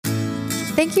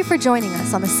Thank you for joining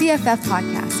us on the CFF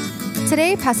podcast.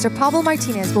 Today, Pastor Pablo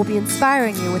Martinez will be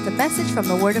inspiring you with a message from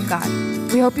the Word of God.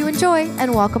 We hope you enjoy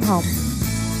and welcome home.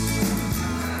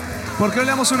 ¿Por qué le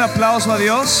damos un aplauso a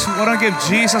Dios? Why don't give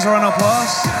Jesus a round of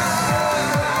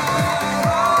applause?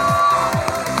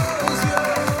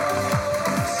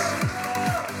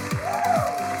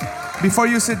 Before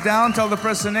you sit down, tell the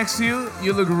person next to you,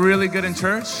 you look really good in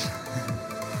church.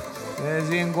 Es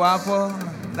bien guapo.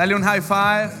 Dale un high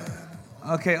five.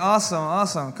 Okay,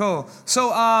 awesome, cool.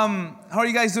 So, how are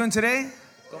you guys doing today?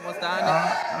 ¿Cómo están?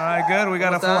 All right, good. We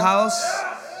got a full house.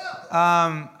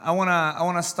 I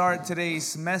wanna start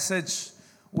today's message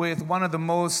with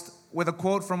a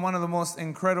quote from one of the most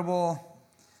incredible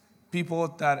people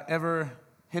that ever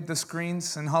hit the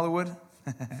screens in Hollywood.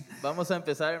 Vamos a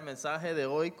empezar el mensaje de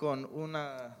hoy con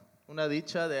una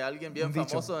dicha de alguien bien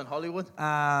famoso en Hollywood.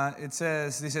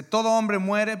 Dice, todo hombre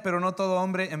muere, pero no todo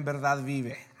hombre en verdad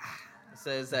vive. It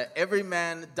says that every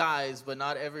man dies, but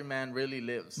not every man really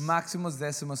lives. Maximus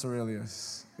Decimus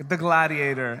Aurelius, the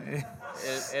gladiator.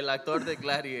 El actor de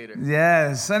Gladiator.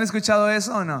 Yes. ¿Han escuchado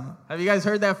eso o no? Have you guys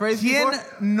heard that phrase ¿Quién before?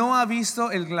 no ha visto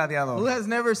El Who Gladiador? has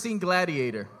never seen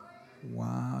Gladiator?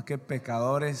 Wow, qué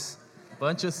pecadores.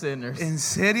 Bunch of sinners. ¿En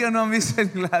serio no han visto El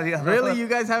Gladiador? Really, you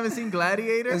guys haven't seen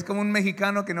Gladiator? Es como un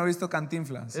mexicano que no ha visto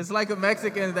Cantinflas. It's like a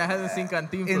Mexican that hasn't seen ¿En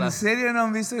Cantinflas. serio no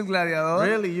han visto El Gladiador?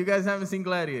 Really, you guys haven't seen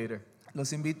Gladiator?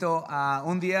 Los invito a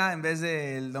un día, en vez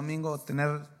del domingo,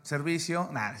 tener servicio.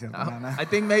 Nah, es cierto, no. I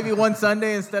think maybe one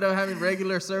Sunday instead of having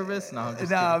regular service. No, I'm just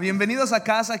No, kidding. bienvenidos a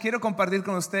casa. Quiero compartir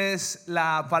con ustedes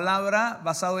la palabra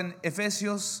basado en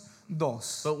Efesios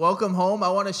 2. But welcome home. I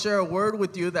want to share a word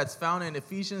with you that's found in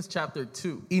Ephesians chapter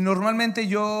 2. Y normalmente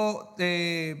yo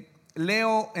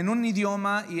leo en un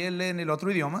idioma y él lee en el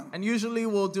otro idioma. And usually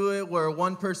we'll do it where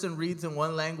one person reads in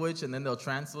one language and then they'll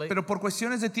translate. Pero por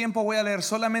cuestiones de tiempo voy a leer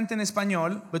solamente en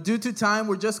español. But due to time,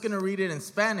 we're just going to read it in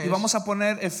Spanish. Y vamos a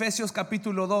poner Efesios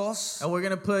capítulo 2, And we're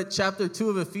going to put chapter 2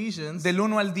 of Ephesians del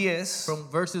 1 al 10, from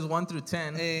verses 1 through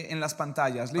 10 en las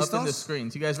pantallas. up in the ¿Listos?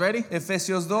 screens. You guys ready?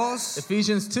 Efesios 2,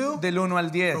 Ephesians 2 del 1 al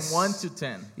 10. from 1 to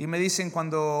 10. Y me dicen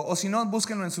o si no,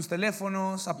 búsquenlo en sus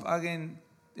teléfonos, apaguen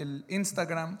el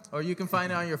Instagram. Or you can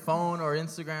find it on your phone or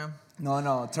Instagram.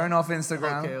 No, turn off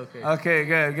Instagram. Okay. Okay,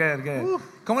 good.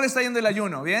 ¿Cómo le está yendo el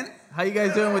ayuno? ¿Bien? How you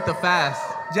guys doing with the fast?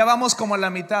 Ya vamos como a la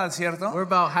mitad, ¿cierto? We're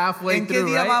about halfway ¿En qué through,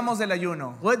 día right? vamos del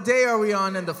ayuno? What day are we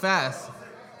on in the fast?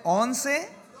 11,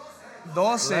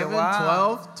 12, 11,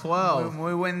 wow. 12.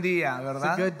 Muy buen día, It's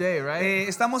 ¿verdad? a good day, right?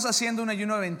 Estamos haciendo un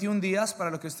ayuno de 21 días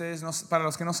para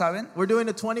los que no saben, We're doing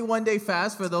a 21-day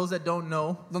fast for those that don't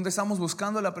know, donde estamos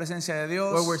buscando la presencia de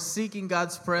Dios. where we're seeking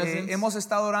God's presence. Hemos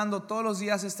estado orando todos los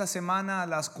días esta semana a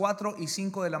las 4 y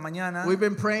 5 de la mañana. We've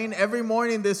been praying every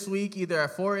morning this week, either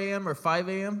at 4 a.m. or 5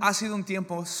 a.m. Ha sido un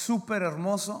tiempo súper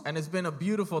hermoso, And it's been a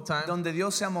beautiful time donde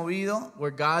Dios se ha movido.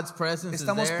 where God's presence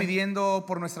Estamos is there. pidiendo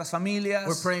por nuestras familias,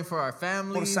 We're praying for our por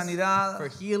families, sanidad, for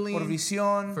healing, por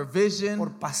visión, for vision, por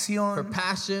pasión, for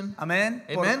passion, amén,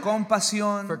 Amen. por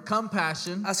compasión. for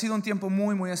compassion. Ha sido un tiempo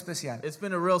muy, muy especial. It's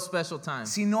been a real special time.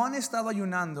 Si no han estado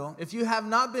ayunando, If you have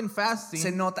not been se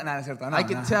fasting, nota, nada, es cierto. I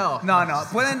can tell. No,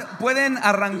 pueden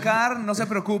arrancar, no se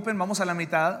preocupen, vamos a la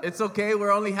mitad. it's okay.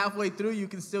 We're only halfway through. You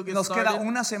can still get Nos queda started.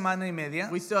 una semana y media.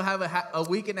 We still have a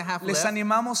week and a half Les left.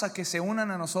 animamos a que se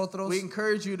unan a nosotros. We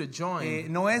encourage you to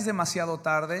join. No es demasiado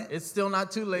tarde. It's still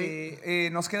not too late.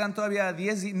 Nos quedan todavía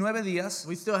 9 días.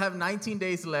 We still have 19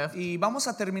 days left. Y vamos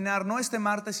a terminar no este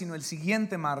martes, sino el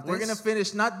siguiente We're going to martes.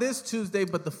 finish not this Tuesday,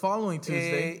 but the following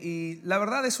Tuesday. Y la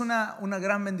verdad es una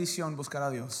gran bendición buscar a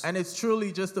Dios. And it's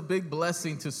truly just a big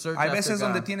blessing to search Hay after veces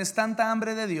donde God. tienes tanta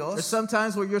hambre de There's Dios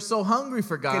sometimes where you're so hungry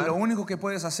for que lo God único que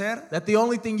puedes hacer that the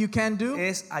only thing you can do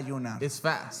es ayunar. is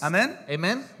fast. Amén.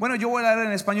 Amen. Bueno, yo voy a leer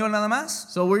en español nada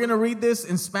más. So we're going to read this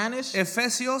in Spanish.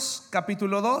 Efesios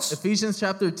capítulo 2, Ephesians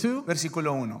chapter 2,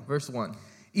 versículo 1. verse 1.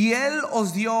 Y Él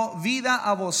os dio vida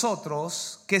a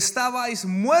vosotros, que estabais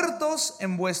muertos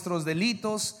en vuestros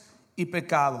delitos y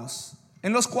pecados,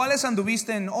 en los cuales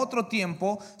anduviste en otro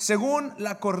tiempo, según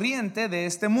la corriente de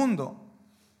este mundo,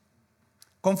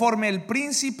 conforme el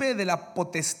príncipe de la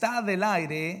potestad del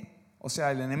aire, o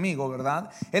sea, el enemigo, ¿verdad?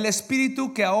 El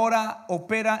espíritu que ahora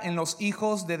opera en los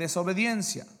hijos de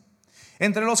desobediencia,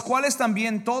 entre los cuales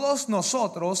también todos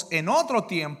nosotros en otro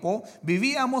tiempo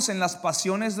vivíamos en las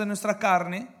pasiones de nuestra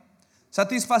carne,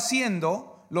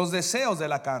 satisfaciendo los deseos de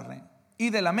la carne y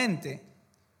de la mente,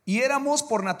 y éramos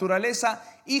por naturaleza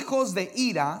hijos de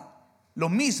ira, lo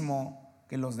mismo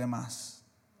que los demás.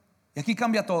 Y aquí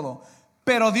cambia todo.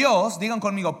 Pero Dios, digan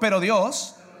conmigo, pero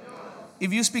Dios.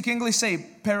 If you speak English,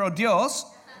 say, pero Dios.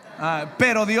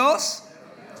 Pero Dios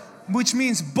which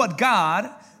means but God,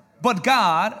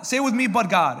 say with me, but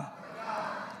God,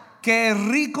 que es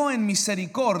rico en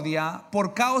misericordia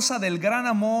por causa del gran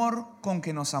amor con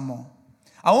que nos amó.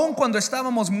 Aun cuando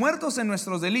estábamos muertos en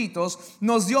nuestros delitos,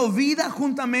 nos dio vida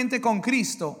juntamente con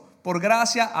Cristo. Por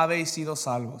gracia habéis sido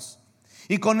salvos.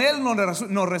 Y con Él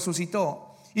nos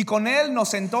resucitó. Y con Él nos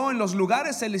sentó en los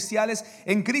lugares celestiales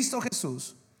en Cristo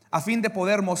Jesús, a fin de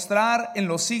poder mostrar en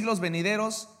los siglos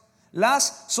venideros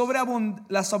las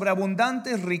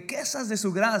sobreabundantes riquezas de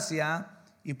su gracia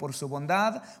y por su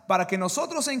bondad, para que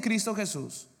nosotros en Cristo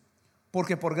Jesús,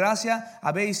 porque por gracia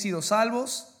habéis sido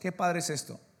salvos. ¿Qué padre es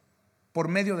esto? Por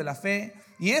medio de la fe,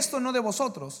 y esto no de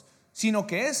vosotros, sino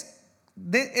que es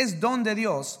don de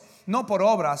Dios, no por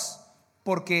obras,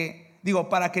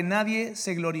 para que nadie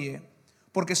se gloríe,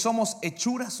 porque somos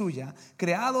hechura suya,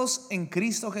 creados en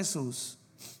Cristo Jesús,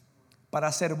 para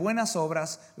hacer buenas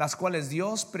obras, las cuales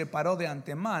Dios preparó de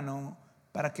antemano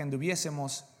para que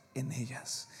anduviésemos en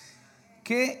ellas.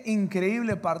 Qué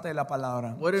increíble parte de la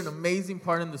palabra. What an amazing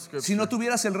part in the scripture. Si no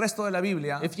tuvieras el resto de la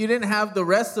Biblia, If you didn't have the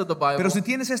rest of the Bible, pero si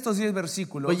tienes estos 10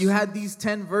 versículos, but you had these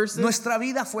 10 verses, nuestra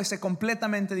vida fuese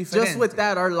completamente just diferente with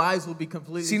that, our lives will be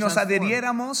completely si nos transformed.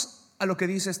 adheriéramos a lo que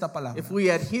dice esta palabra. If we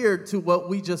adhered to what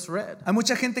we just read. Hay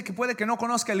mucha gente que puede que no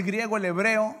conozca el griego, el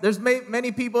hebreo. There's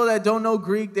many people that don't know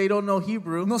Greek, they don't know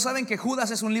Hebrew. No saben que Judas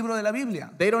es un libro de la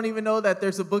Biblia. They don't even know that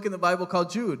there's a book in the Bible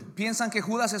called Jude. Piensan que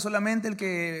Judas es solamente el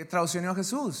que traicionó a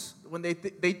Jesús. When they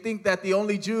think that the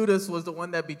only Judas was the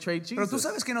one that betrayed Pero tú Jesus.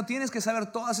 sabes que no tienes que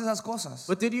saber todas esas cosas.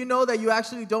 But did you know that you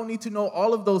actually don't need to know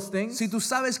all of those things? Si tú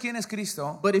sabes quién es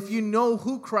Cristo But if you know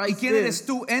who y Christ quién eres is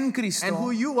tú en and Cristo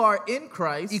who you are in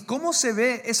Christ y cómo se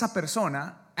ve esa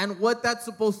persona, and what that's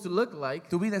supposed to look like,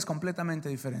 tu vida es completamente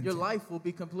diferente. your life will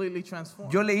be completely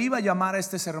transformed. Yo le iba a llamar a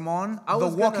este sermón I The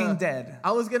was Walking Dead.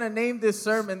 I was gonna name this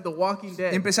sermon The Walking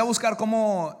Dead. Empecé a buscar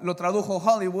cómo lo tradujo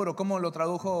Hollywood o cómo lo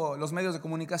tradujo los medios de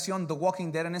comunicación The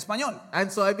Walking Dead en español. And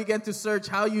so I began to search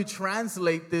how you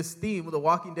translate this theme, The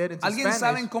Walking Dead, into ¿Alguien Spanish.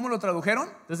 saben cómo lo tradujeron?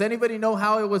 Does anybody know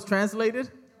how it was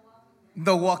translated?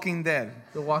 The Walking Dead.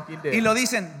 The Walking Dead. Y lo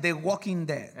dicen The Walking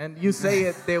Dead. And you say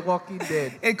it, The Walking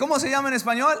Dead. ¿Cómo se llama en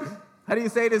español? How do you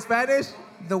say it in Spanish?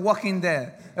 The Walking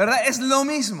Dead. ¿Verdad? Es lo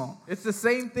mismo. It's the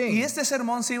same thing. Y este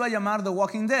sermón se iba a llamar The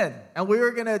Walking Dead. And we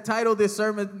were going to title this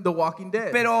sermon The Walking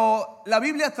Dead. Pero la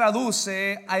Biblia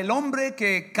traduce al hombre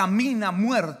que camina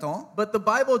muerto But the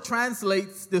Bible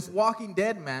translates this walking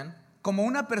dead man como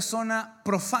una persona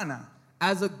profana.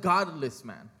 as a godless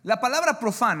man. La palabra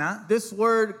profana, This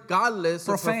word godless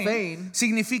or profane, profane,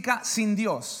 significa sin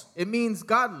Dios. it means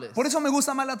godless. Por eso me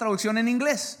gusta más la traducción en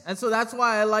inglés. And so that's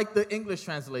why I like the English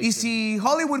translation. Y si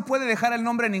Hollywood puede dejar el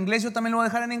nombre en inglés, yo también lo voy a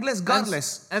dejar en inglés,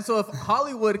 godless. And so if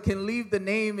Hollywood can leave the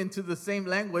name into the same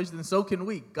language, then so can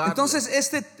we. Godless. Entonces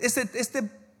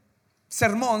este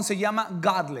sermón se llama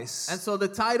godless. And so the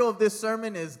title of this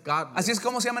sermon is godless. Así es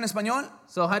como se llama en español,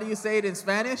 So how do you say it in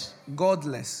Spanish?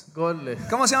 godless. Godless.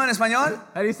 ¿Cómo se llama en español?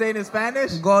 How do you say it in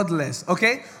Spanish? Godless, ¿ok?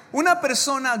 Una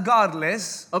persona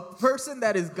godless A person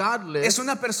that is godless es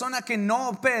una persona que no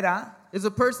opera is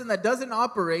a person that doesn't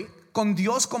operate con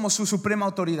Dios como su suprema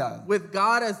autoridad. with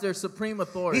God as their supreme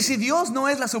authority. Y si Dios no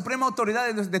es la suprema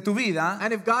autoridad de tu vida,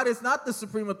 And if God is not the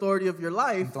supreme authority of your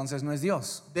life, entonces no es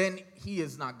Dios. then he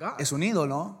is not God. Es un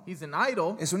ídolo, He's an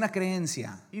idol. es una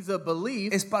creencia, He's a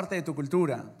belief, es parte de tu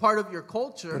cultura, part of your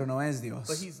culture, pero no es but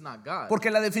Dios. he's not God.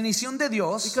 Porque la definición de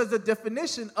Dios Because the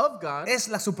definition of God, es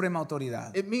la suprema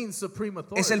autoridad. it means supreme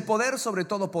authority. Es el poder sobre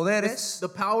todo It's poderes, the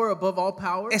power above all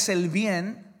power, es el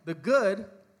bien the good,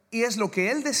 y es lo que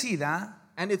Él decida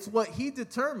and it's what he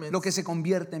determines lo que se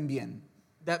convierte en bien.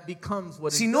 that becomes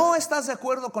what Si is no good. estás de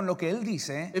acuerdo con lo que Él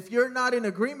dice, If you're not in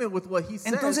agreement with what he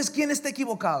says, entonces ¿quién está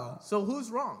equivocado? so who's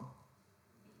wrong?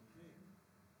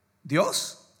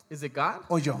 ¿Dios Is it God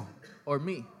o yo? or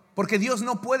me? Porque Dios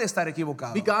no puede estar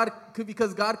equivocado.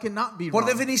 Because God cannot be Por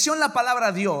wrong. definición, la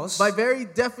palabra Dios By very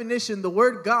definition, the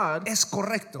word God, es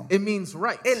correcto. it means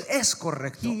right. Él es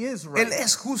correcto. He is right. Él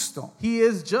es justo. He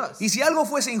is just. Y si algo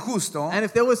fuese injusto, And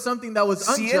if there was something that was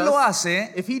si Él lo unjust,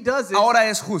 hace, if he does it, ahora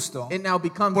es justo. it now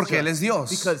becomes Porque Él just es Dios.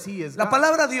 because he is La God.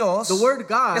 palabra Dios The word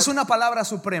God, es una palabra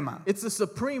suprema. it's a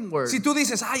supreme word. Si tú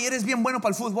dices, ay, eres bien bueno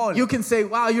para el fútbol, You can say,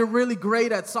 wow, you're really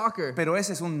great at soccer. pero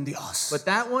ese es un Dios. But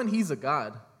that one, he's a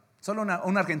God. Solo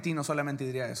un argentino solamente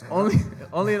diría eso.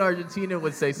 Only an Argentinian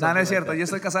would say something. No, no es cierto. Like Yo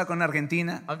estoy casado con una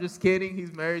argentina. I'm just kidding.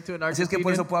 He's married to an Así es que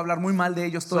por Argentinian. eso puedo hablar muy mal de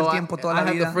ellos todo So el tiempo, toda la I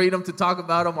have the vida. freedom to talk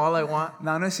about them all I want.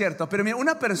 No, no es cierto. Pero mira,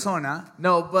 una persona,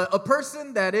 No, but a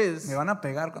person that is, me van a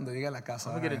pegar cuando llegue a la casa.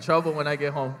 I'm gonna get in trouble when I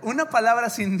get home. Una palabra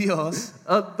sin Dios,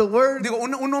 The word, digo,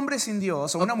 un hombre sin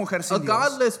Dios o una mujer a sin Dios,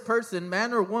 godless person,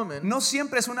 man or woman, no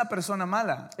siempre es una persona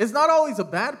mala is not always a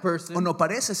bad person, o no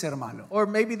parece ser malo. or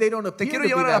maybe they don't Te appear quiero to be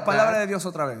llevar a la that palabra bad. de Dios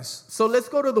otra vez. So let's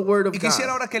go to the word of Y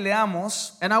quisiera God. ahora que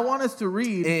leamos And I want us to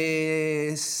read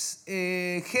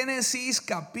Génesis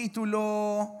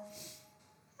capítulo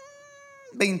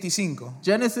 25.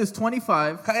 Genesis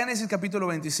 25. Génesis capítulo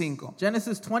 25.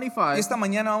 Genesis 25. Esta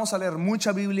mañana vamos a leer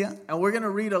mucha Biblia And we're going to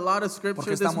read a lot of porque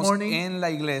scripture this estamos morning en la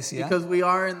iglesia. because we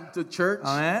are in the church.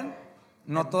 Amén.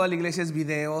 No toda la iglesia es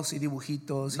videos y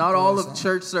dibujitos. Y Not todo all eso. of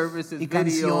church service is Y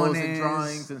videos and canciones.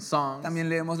 drawings and songs. También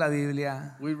leemos la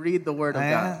Biblia. We read the word of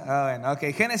Amén. God. Bueno,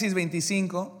 ok. Génesis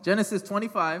 25, Genesis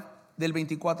 25 del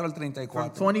 24 al from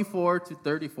 34. 24 to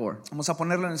 34. Vamos a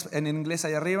ponerlo en inglés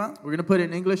ahí arriba. We're going to put it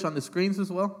in English on the screens as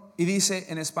well. Y dice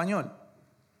en español: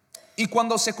 Y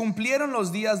cuando se cumplieron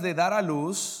los días de dar a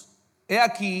luz, he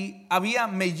aquí, había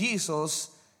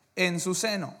mellizos en su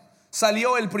seno.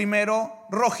 Salió el primero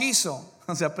rojizo,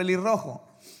 o sea, pelirrojo,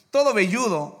 todo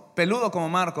velludo, peludo como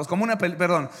Marcos, como una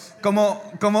pelliza.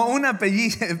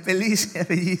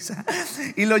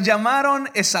 Y lo llamaron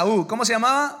Esaú. ¿Cómo se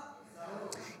llamaba?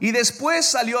 Y después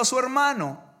salió su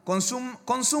hermano con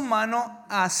su mano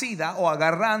asida o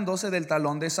agarrándose del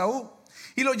talón de Esaú.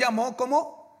 Y lo llamó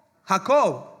como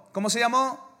Jacob. ¿Cómo se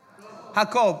llamó?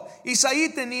 Jacob. Isaí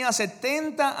tenía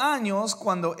 70 años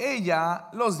cuando ella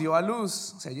los dio a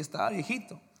luz. O sea, ella estaba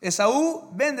viejito. Esaú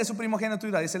vende su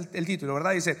primogenitura, dice el título,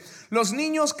 ¿verdad? Dice: los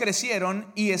niños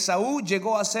crecieron y Esaú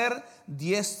llegó a ser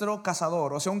diestro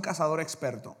cazador, o sea, un cazador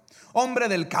experto, hombre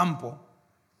del campo.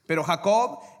 Pero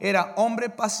Jacob era hombre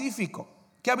pacífico,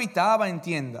 que habitaba en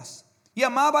tiendas. Y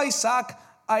amaba a Isaac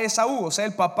a Esaú, o sea,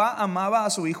 el papá amaba a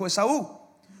su hijo Esaú,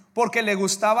 porque le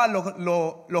gustaba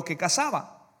lo que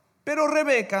cazaba. Pero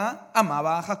Rebeca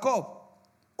amaba a Jacob.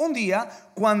 Un día,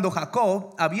 cuando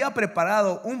Jacob había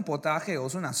preparado un potaje, o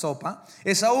sea, una sopa,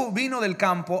 Esaú vino del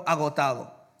campo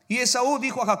agotado. Y Esaú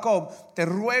dijo a Jacob: te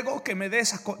ruego que me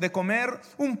des de comer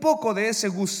un poco de ese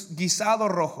guisado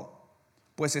rojo,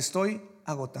 pues estoy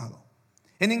agotado.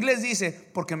 En inglés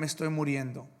dice: porque me estoy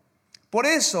muriendo. Por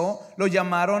eso lo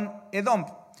llamaron Edom.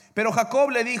 Pero Jacob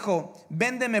le dijo: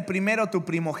 véndeme primero tu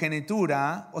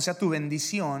primogenitura, o sea, tu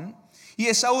bendición. Y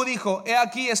Esaú dijo: he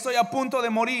aquí, estoy a punto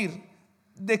de morir.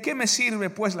 ¿De qué me sirve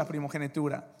pues la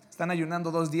primogenitura? Están ayunando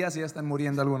 2 días y ya están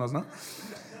muriendo algunos, ¿no?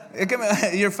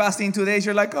 You're fasting 2 days,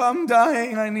 you're like, oh, I'm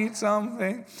dying, I need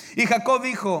something. Y Jacob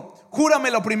dijo: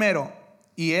 júramelo primero.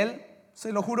 Y él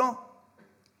se lo juró.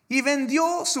 Y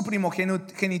vendió su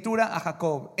primogenitura a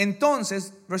Jacob.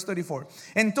 Entonces, verse 34.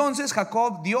 Entonces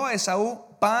Jacob dio a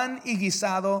Esaú pan y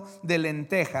guisado de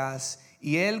lentejas.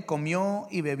 Y él comió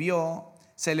y bebió.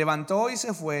 Se levantó y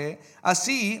se fue.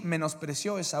 Así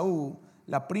menospreció Esaú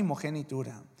la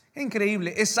primogenitura.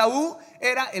 Increíble. Esaú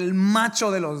era el macho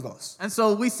de los dos. And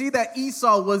so we see that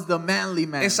Esau was the manly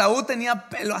man. Esaú tenía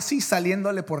pelo así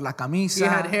saliéndole por la He camisa.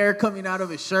 had hair coming out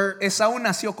of his shirt. Esaú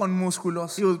nació con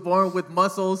músculos. He was born with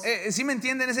muscles. ¿Sí me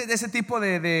entienden? Ese tipo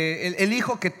de el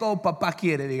hijo que todo papá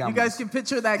quiere, You digamos. guys can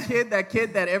picture that kid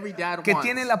that every dad Que wants.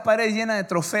 tiene la pared llena de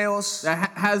trofeos,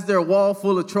 That has their wall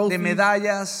full of de trophies,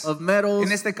 medallas. of medals.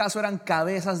 En este caso eran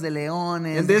cabezas de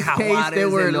leones, In de this case, they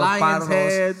jaguares, were de lions' leopardos.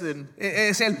 heads. And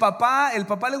El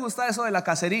papá le gustaba eso de la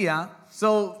cacería.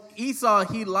 so Esau,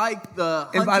 he liked the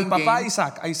Al hunting papá game.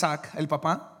 Isaac, el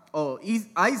papá,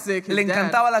 Isaac, his le dad,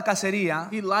 encantaba la cacería.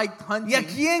 he liked ¿Y a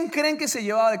hunting. quién creen que se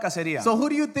llevaba de cacería? So who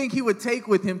do you think he would take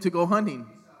with him to go hunting?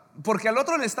 Porque al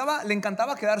otro le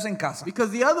encantaba quedarse en casa. Because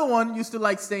the other one used to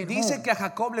like staying Dice home. que a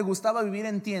Jacob le gustaba vivir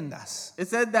en tiendas. It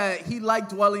said that he liked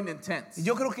dwelling in tents.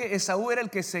 Yo creo que Esaú era el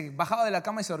que se bajaba de la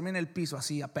cama y se dormía en el piso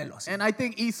así a pelo así. And I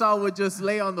think Esau would just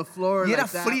lay on the floor Y era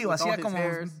like that frío, with all hacía his como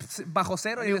hairs. bajo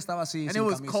cero y él estaba así And sin it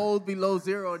was camisa. cold below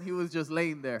zero and he was just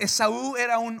laying there. Esaú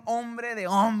era un hombre de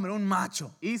hombre, un macho.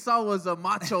 Esau was a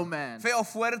macho man. Feo,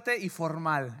 fuerte y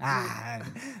formal. I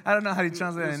don't know how to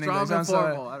translate it in Strong English. I'm and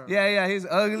sorry. formal, I don't know. Yeah, he's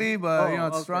ugly, but Oh,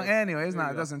 it's okay. strong. Anyway, it's There not.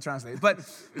 you It go. doesn't translate.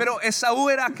 Pero Esaú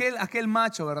era aquel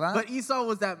macho, ¿verdad? But Esau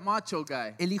was that macho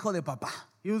guy. El hijo de papá.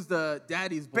 He was the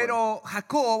daddy's boy. Pero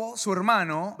Jacob, su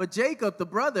hermano, But Jacob, the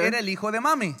brother, era el hijo de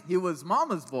mami. he was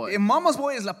mama's boy. Mama's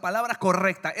boy es la palabra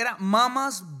correcta. Era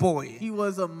mama's boy. He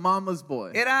was a mama's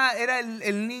boy. Era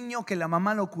el niño que la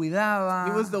mamá lo cuidaba.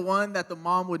 He was the one that the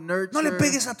mom would nurture. No le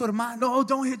pegues a tu hermano. No,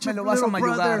 don't hit Me your lo vas a little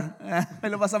brother. mayugar. Me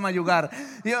lo vas a mayugar.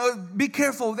 Be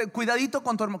careful. Cuidadito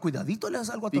con tu hermano. Cuidadito le das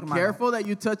algo a tu Be hermano. careful that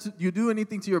you do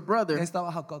anything to your brother.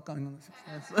 Estaba Jacob caminando.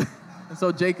 And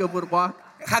so Jacob would walk.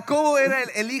 Jacob era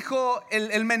el hijo,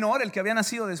 el menor, el que había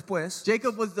nacido después.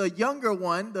 Jacob was the younger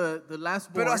one, the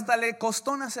last born. Pero hasta le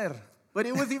costó nacer. But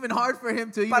it was even hard for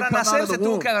him to even Para come out nacer of se the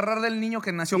tuvo womb. que agarrar del niño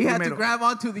que nació He had to primero. grab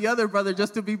onto the other brother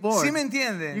just to be born. ¿Sí me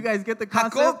entienden? You guys get the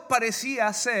concept? Jacob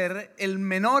parecía ser el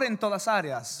menor en todas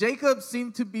áreas. Jacob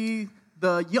seemed to be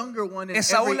the younger one in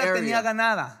Esaú every la tenía area.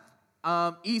 ganada.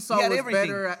 Esau He had was everything.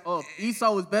 better at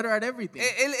Esau was better at everything.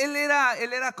 Él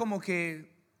era como que,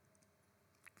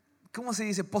 ¿cómo se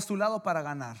dice? Postulado para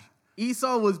ganar.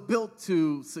 Esau was built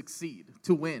to succeed,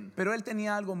 to win. Pero él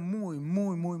tenía algo muy,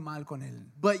 muy, muy mal con él.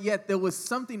 But yet there was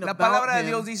something La about palabra de him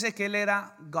Dios dice que él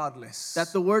era godless.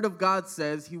 that the word of God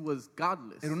says he was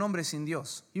godless. Era un hombre sin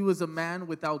Dios. He was a man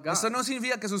without God. Eso no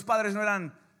significa que sus padres no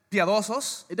eran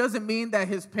piadosos. It doesn't mean that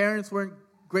his parents weren't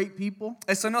great people.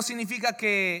 Eso no significa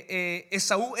que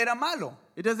Esaú era malo.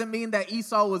 It doesn't mean that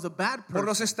Esau was a bad Por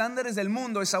los person. estándares del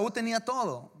mundo, Esaú tenía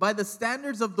todo. By the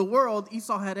standards of the world,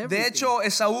 Esau had everything. De hecho,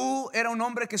 Esaú era un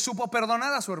hombre que supo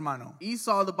perdonar a su hermano.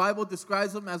 Esau, the Bible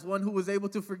describes him as one who was able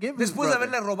to forgive his Después de brother.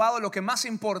 haberle robado lo que más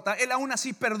importa, él aún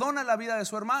así perdona la vida de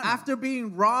su hermano. After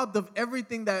being robbed of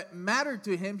everything that mattered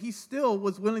to him, he still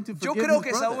was willing to Yo forgive creo his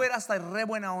que Esaú brother. era hasta re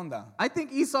buena onda. I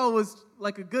think Esau was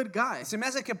like a good guy. Se me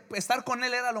hace que estar con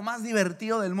él era lo más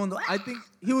divertido del mundo. I think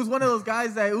he was one of those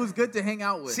guys that it was good to hang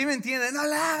out with. ¿Sí me entienden? No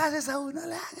le hagas, Esaú, no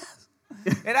le hagas.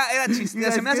 Era You chistoso.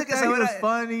 guys Se me hace get que that? Esaú He was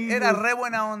funny. era re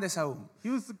buena onda, Esaú.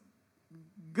 He was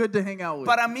good to hang out with.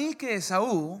 Para mí que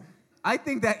Esaú I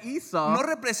think that Esau no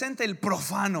representa el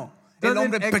profano, el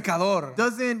hombre doesn't pecador.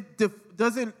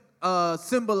 doesn't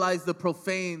symbolize the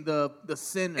profane, the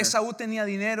sinner. Esaú tenía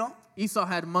dinero. Esau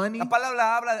had money. La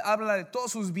palabra habla de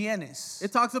todos sus bienes.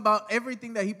 It talks about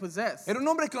everything that he possessed. Era un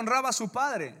hombre que honraba a su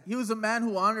padre. He was a man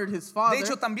who honored his De father.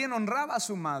 hecho, también honraba a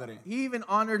su madre. He even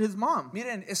honored his mom.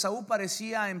 Miren, Esaú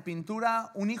parecía en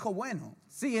pintura un hijo bueno.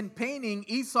 See, in painting,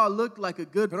 Esau looked like a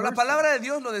good Pero la person. palabra de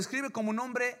Dios lo describe como un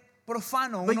hombre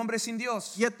profano, un But hombre sin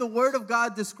Dios. Yet the word of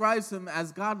God describes him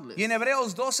as godless. Y en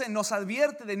Hebreos 12 nos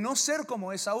advierte de no ser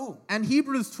como Esaú. And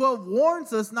Hebrews 12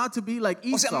 warns us not to be like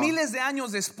O sea, Esau. miles de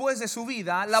años después de su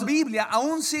vida, la Biblia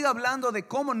aún sigue hablando de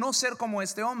cómo no ser como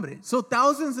este hombre. So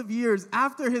thousands of years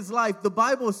after his life, the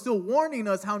Bible is still warning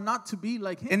us how not to be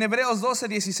like him. En Hebreos 12,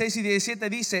 16 y 17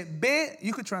 dice, ve,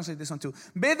 you could translate this one too,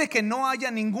 ve de que no haya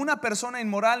ninguna persona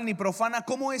inmoral ni profana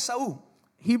como Esaú.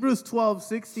 Hebrews 12,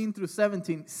 16 through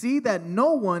 17. See that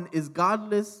no one is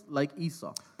godless like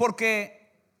Esau. Porque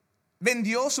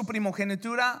vendió su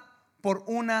primogenitura por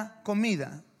una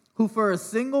comida. Who for a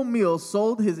single meal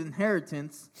sold his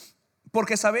inheritance.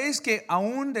 Porque sabéis que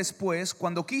aún después,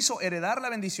 cuando quiso heredar la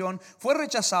bendición, fue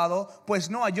rechazado, pues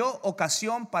no halló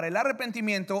ocasión para el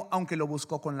arrepentimiento, aunque lo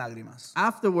buscó con lágrimas.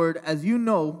 Afterward, as you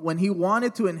know, when he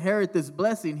wanted to inherit this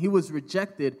blessing, he was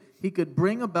rejected. He could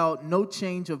bring about no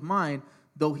change of mind,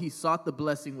 though he sought the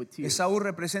blessing with tears. Esaú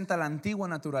representa la antigua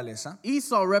naturaleza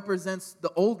Esau represents the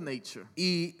old nature,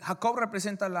 y Jacob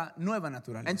representa la nueva and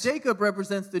naturaleza. Jacob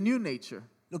represents the new nature.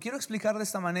 Lo quiero explicar de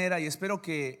esta manera y espero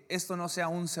que esto no sea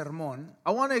un sermón,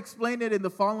 I want to explain it in the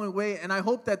following way, and I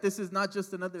hope that this is not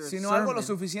just another sino algo lo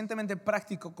sermon, suficientemente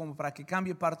práctico como para que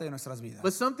cambie parte de nuestras vidas.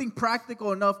 but something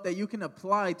practical enough that you can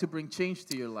apply to bring change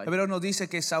to your life. Hebreos nos dice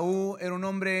que Esaú era un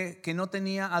hombre que no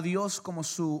tenía a Dios como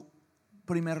su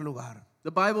primer lugar.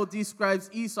 The Bible describes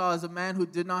Esau as a man who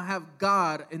did not have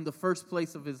God in the first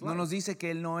place of his No life. nos dice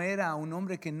que él no era un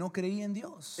hombre que no creía en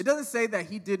Dios. It doesn't say that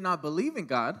he did not believe in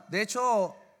God. De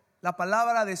hecho, la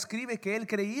palabra describe que él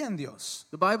creía en Dios.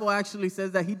 The Bible actually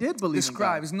says that he did believe in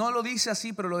God. Describes, no lo dice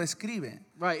así, pero lo describe.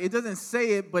 Right, it doesn't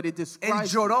say it, but it Él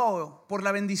describes it. lloró por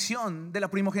la bendición de la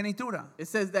primogenitura. It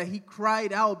says that he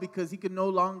cried out because he could no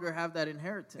longer have that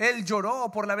inheritance. Él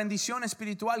lloró por la bendición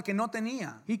espiritual que no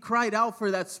tenía. He cried out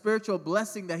for that spiritual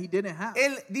blessing that he didn't have.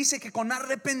 Él dice que con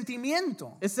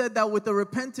arrepentimiento It said that with a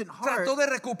repentant heart, trató de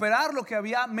recuperar lo que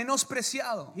había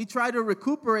menospreciado. he tried to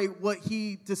recuperate what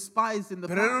he despised in the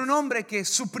Pero era un past. hombre que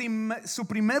su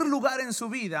primer lugar en su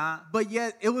vida But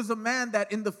yet, it was a man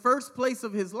that in the first place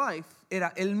of his life,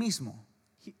 era él mismo.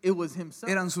 It was himself.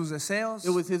 eran sus deseos,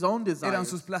 It was his own eran desires.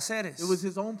 sus placeres, It was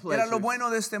his own era lo pleasures. bueno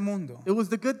de este mundo. It was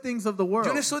the good things of the world.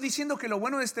 Yo no estoy diciendo que lo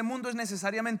bueno de este mundo es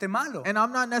necesariamente malo. And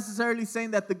I'm not necessarily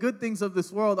saying that the good things of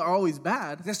this world are always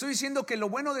bad. Te estoy diciendo que lo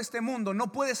bueno de este mundo no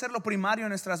puede ser lo primario en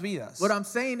nuestras vidas. What I'm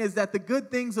saying is that the good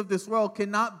things of this world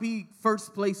cannot be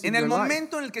first place in En el your life.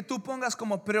 momento en el que tú pongas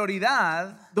como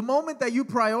prioridad The moment that you lo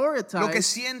que prioritize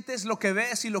sientes, lo que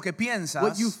ves y lo que piensas,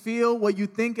 what you feel, what you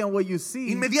think, and what you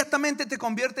see, inmediatamente te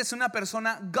conviertes en una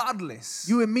persona godless.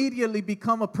 you immediately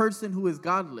become a person who is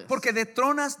godless. Porque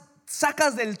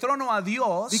sacas del trono a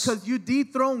Dios Because you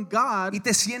dethrone God y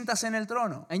te sientas en el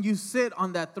trono. and you sit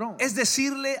on that throne. Es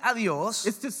decirle a Dios,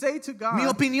 It's to say to God, mi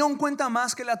opinión cuenta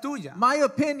más que la tuya. my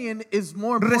opinion is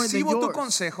more important than Recibo tu yours.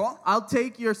 consejo, I'll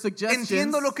take your suggestions.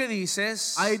 entiendo lo que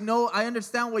dices, I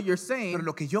understand what you're saying, pero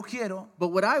lo que yo quiero but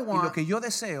what I y lo want que yo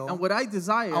deseo and what I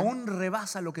desire aún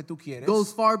rebasa lo que tú quieres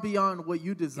goes far beyond what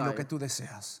you y lo que desire tú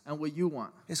deseas. and what you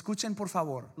want. Escuchen por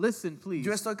favor. Listen, please.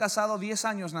 Yo estoy casado 10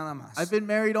 años nada más, I've been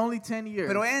married only 10 years,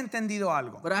 pero he entendido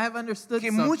algo, but I have understood que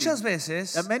something. muchas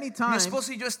veces That many mi times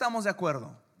esposa y yo estamos de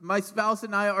acuerdo. my spouse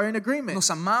and I are in agreement.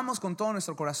 Nos amamos con todo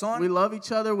nuestro We corazón love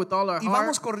each other with all our y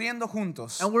vamos heart, corriendo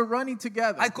juntos. and we're running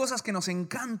together. Hay cosas que nos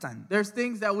encantan, There's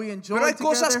things that we enjoy pero hay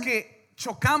cosas together, que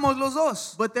chocamos los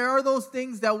dos but there are those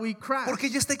things that we crash porque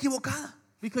ella está equivocada.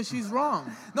 because she's wrong.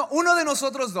 No, uno de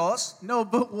nosotros dos No,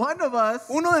 but one of us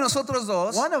One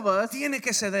of us tiene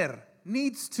que ceder.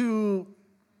 needs to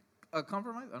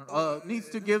compromise. I don't know, needs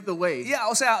to give the way. Ya,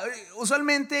 o sea,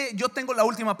 usualmente yo tengo la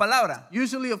última palabra.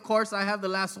 Usually, of course, I have the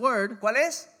last word, ¿Cuál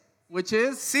es? which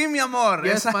is Sí, mi amor.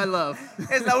 yes, Esa my love.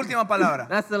 es la última palabra.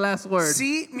 That's the last word.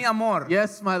 Sí, mi amor.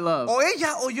 Yes, my love. O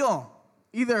ella o yo.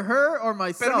 Either her or Pero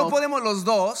no myself, podemos los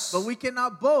dos but we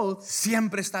cannot both.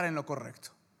 siempre estar en lo correcto.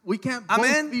 We can't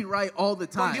Amen. both be right all the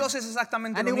Con time. Dios es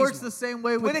exactamente And lo it works mismo. the same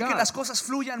way with Puede que God. las cosas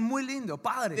fluyan muy lindo,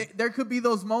 padre. There could be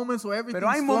those moments where everything's Pero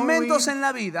hay flowing, momentos en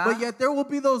la vida but yet there will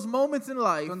be those moments in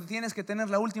life donde tienes que tener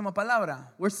la última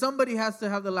palabra. where somebody has to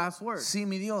have the last word. Sí,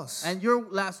 mi Dios. And your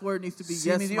last word needs to be Sí,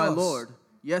 yes, mi my Dios. Lord.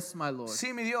 Yes, my Lord.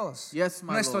 Sí, mi Dios. Yes,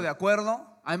 my No estoy Lord. de acuerdo.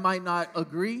 I might not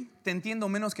agree. Te entiendo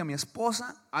menos que a mi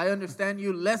esposa. I understand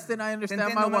you less than I Te understand my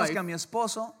entiendo menos wife. que a mi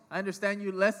esposo. I understand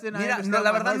you less than I Mira, understand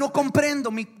la my verdad no husband.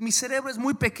 comprendo. Mi cerebro es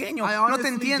muy pequeño. I No te honestly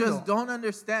entiendo. just don't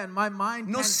understand. My mind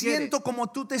No can't get it. siento como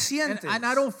tú te sientes. And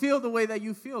I don't feel the way that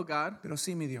you feel, God. Pero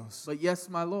sí, mi Dios. But yes,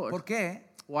 my Lord. ¿Por qué?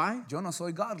 Why? Yo no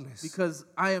soy godless. Because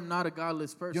I am not a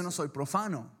godless person. Yo no soy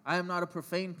profano. I am not a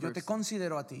profane Yo te person.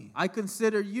 considero a ti. I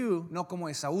consider you No como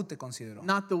Esaú te consideró,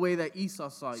 not the way that Esau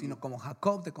saw sino you, como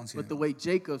Jacob te but the consideró. way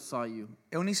Jacob saw you.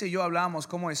 Eunice y yo hablábamos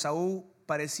como Esaú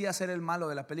parecía ser el malo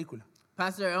de la película.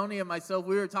 Pastor Elni and myself,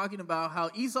 we were talking about how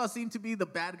Esau seemed to be the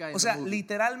bad guy in O sea, the movie.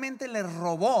 literalmente le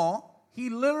robó, He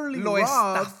literally lo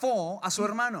robbed. estafó a su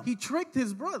hermano. He tricked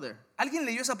his brother. ¿Alguien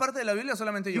leyó esa parte de la Biblia o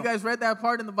solamente You yo? guys read that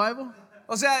part in the Bible?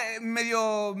 O sea,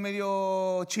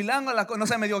 medio chilango, no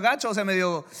sé, medio gacho, o sea,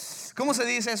 medio... ¿Cómo se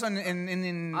dice eso en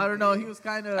I don't know. He was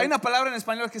kind Hay of. una palabra en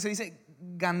español que se dice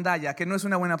gandalla, que no es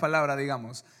una buena palabra,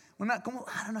 digamos. ¿Cómo?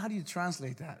 I don't know how do you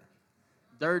translate that.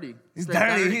 Dirty. He's Straight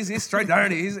dirty. He's straight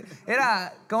dirty.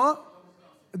 Era, ¿cómo?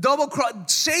 Double cross,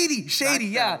 shady,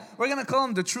 yeah. We're gonna call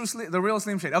him the real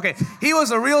Slim Shady. Okay, he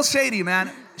was a real shady, man.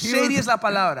 Shady es la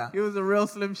palabra. He was a real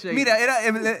Slim Shady. Mira,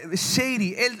 era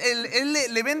shady. Él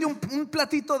le vende un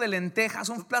platito de lentejas,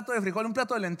 un plato de frijol, un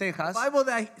plato de lentejas The Bible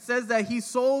that says that he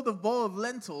sold a bowl of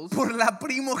lentils por la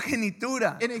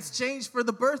primogenitura. in exchange for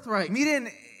the birthright. Miren,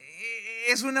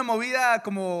 es una movida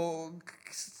como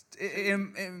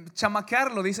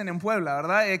chamaquearlo, dicen en Puebla,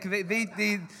 ¿verdad?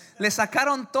 Le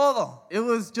sacaron todo. It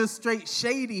was just straight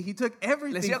shady. He took Les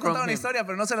everything iba a from contar una him. historia,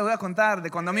 pero no se las voy a contar.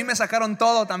 De cuando a mí me sacaron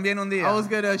todo también un día. I was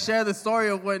going to share the story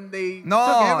of when they No,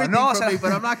 took everything no, o from sea, me,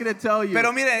 but I'm not going to tell you.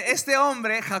 Pero mire, este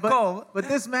hombre, Jacob, But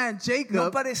this man, no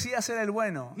Jacob, parecía ser el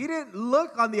bueno, he didn't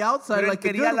look on the outside pero él like the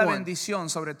quería good la one. bendición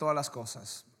sobre todas las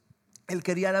cosas. Él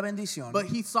quería la bendición. But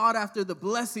he sought after the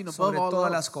blessing above Sobre all todas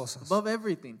else, las cosas. above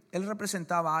everything. Él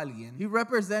representaba a alguien He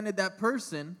represented that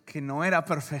person que no era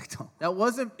perfecto, that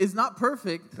is not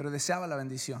perfect, pero deseaba la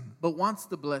bendición. but wants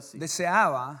the blessing,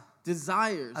 Deseaba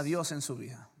desires a Dios en su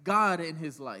vida. God in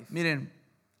his life. Miren,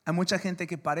 hay mucha gente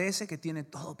que parece que tiene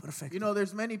todo perfecto, You know,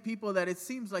 there's many people that it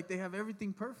seems like they have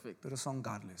everything perfect, pero son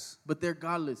godless. but they're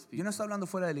godless Yo people. no estoy hablando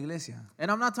fuera de la iglesia.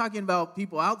 And I'm not talking about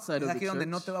people outside Es of aquí the donde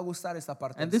no church. te va a gustar esta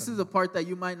parte. And del this is sermón. a part that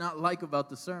you might not like about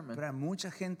the sermon. Pero hay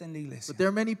mucha gente en la iglesia But there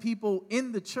are many people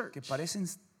in the church que parecen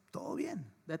todo bien.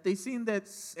 that they seem that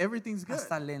everything's good.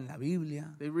 Hasta leen la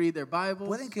Biblia. They read their Bibles.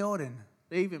 Pueden que oren,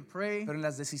 They even pray. Pero en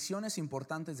las decisiones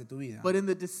importantes de tu vida, But in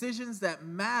the decisions that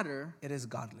matter, eres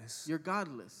godless. you're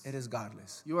godless. Eres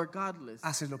godless. You are godless.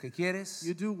 Haces lo que quieres,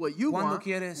 You do what you cuando want,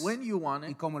 quieres when you want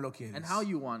y it, cómo lo quieres. and how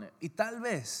you want it. Y tal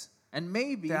vez And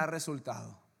maybe te da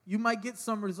resultado, you might get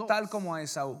some results, tal como a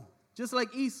Esaú. just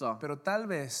like Esau. Pero tal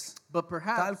vez, But tal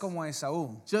perhaps, como a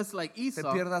Esaú, just like te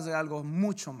Esau, pierdas de algo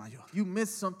mucho mayor. you miss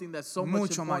something that's so much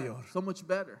Mucho important, mayor. so much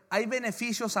better. Hay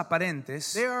beneficios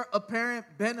aparentes There are apparent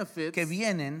benefits que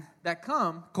vienen that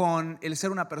come con el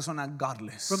ser una persona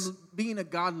godless. from being a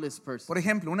godless person. Por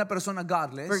ejemplo, una persona For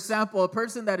godless example, a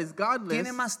person that is godless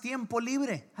tiene más tiempo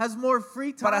libre has more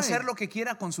free time para hacer lo que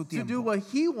quiera con su to do tiempo. what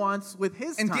he wants with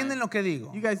his ¿Entienden time. lo que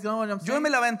digo? You guys know what I'm Yo saying? me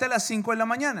levanté a las 5 de la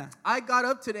mañana. I got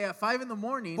up today at 5 in the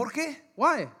morning. ¿Por qué?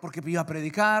 Why? Porque iba a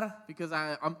predicar. Because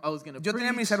I was going to Yo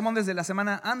tenía mi preach. sermón desde la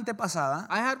semana antepasada,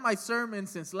 I had my sermon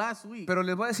since last week. pero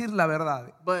les voy a decir la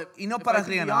verdad. But Y no if para I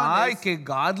que can digan, be ay, honest, qué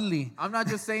godly. I'm not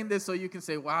just saying this so you can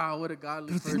say, wow, what a godly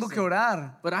Pero person. tengo que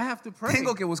orar. But I have to pray.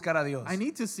 Tengo que buscar a Dios. I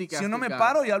need to seek Si after no me God.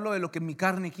 paro y hablo de lo que mi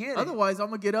carne quiere. Otherwise, I'm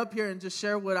going to get up here and just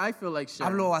share what I feel like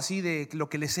sharing. Hablo así de lo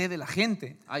que le sé de la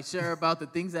gente. I share about the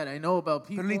things that I know about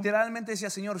Pero people. literalmente decía,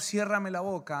 Señor, ciérrame la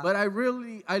boca. But I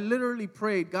literally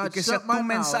prayed, Y God, que sea shut my tu mouth,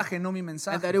 mensaje, no mi and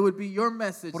that mensaje. it would be your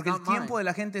message, Porque el not mine. tiempo de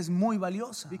la gente es muy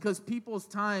valiosa. Because people's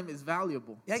time is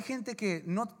valuable. Y hay gente que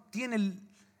no tiene,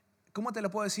 ¿cómo te lo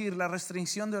puedo decir? La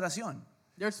restricción de oración.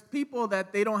 There's people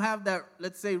that they don't have that,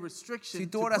 let's say, restriction Si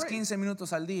tú to oras pray. 15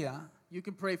 minutos al día, You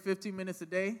can pray 15 minutes a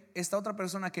day, esta otra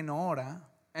persona que no ora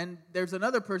and there's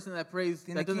another person that prays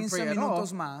tiene that doesn't 15 pray at all.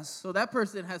 minutos más So that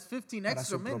person has 15 para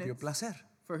extra su propio minutes placer.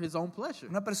 for his own pleasure.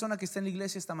 Una persona que está en la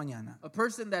iglesia esta mañana A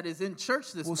person that is in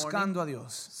church this morning, buscando a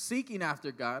Dios. seeking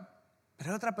after God, Pero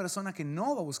hay otra persona que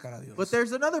no va a buscar a Dios. but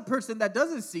there's another person that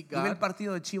doesn't seek Y ve el God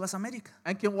partido de Chivas América.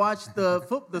 and can watch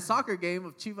the soccer game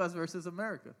of Chivas versus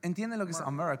America. ¿Entienden lo que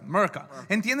America.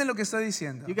 ¿Entienden lo que estoy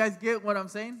diciendo? You guys get what I'm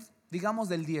saying? Digamos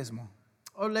del diezmo.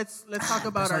 Or let's talk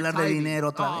about empezó a our hablar de tithing. dinero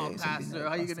otra Oh, vez, el pastor, dinero,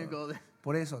 how you pastor. going to go there?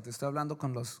 Por eso te estoy hablando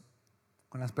con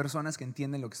las personas que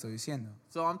entienden lo que estoy diciendo.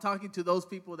 So I'm talking to those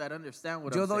people that understand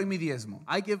what Yo I'm doy saying. mi diezmo.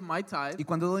 I give my tithe, Y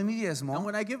cuando doy mi and diezmo,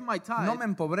 when I give my tithe, no me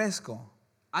empobrezco.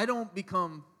 I don't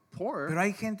become poor. Pero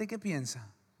hay gente que piensa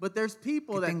But there's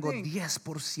people que that tengo think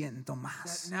 10% that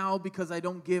más. now because I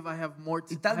don't give, I have more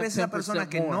to Y tal have vez esa 10% persona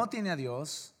que more. no tiene a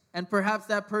Dios And perhaps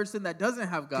that person that doesn't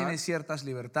have God, tiene ciertas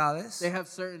libertades, they have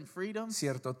certain freedoms,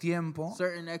 cierto tiempo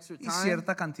certain extra y time,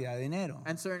 cierta cantidad de dinero.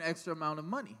 and certain extra amount of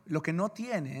money. Lo que no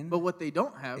tienen But what they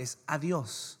don't have, es a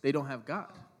Dios they don't have God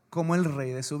como el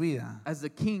rey de su vida. as the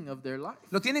king of their life.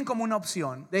 Lo tienen como una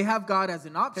opción. They have God as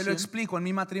an Te lo option. explico en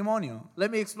mi matrimonio. Let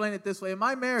me explain it this way. In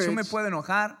my marriage, Yo me puedo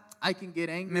enojar, I can get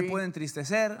me angry, puedo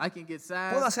entristecer, I can get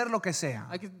sad, puedo hacer lo que sea.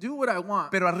 I can do what I want.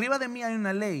 Pero arriba de mí hay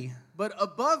una ley But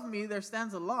above me there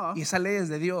stands a law, y esa ley es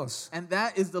de Dios. and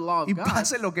that is the law of Y God.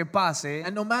 pase lo que pase,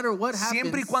 And no matter what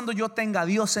siempre y happens, cuando yo tenga a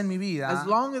Dios en mi as vida,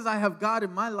 long as I have God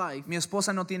in my life, mi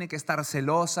esposa no tiene que estar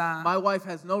celosa, my wife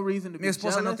has no reason to mi be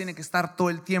esposa no jealous. tiene que estar todo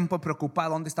el tiempo preocupada.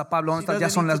 ¿Dónde está Pablo? ¿Dónde She está? Ya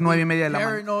doesn't son need las to 9:30 de la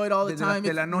paranoid all the time.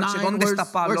 de la It's noche. 9, ¿Dónde está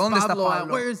Pablo? where's ¿Dónde está Pablo at?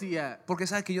 Pablo? Where is he at? Porque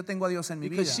sabe que yo tengo a Dios en mi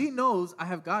vida. Because she knows I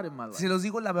have God in my life. Se los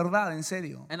digo la verdad, en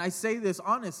serio. And I say this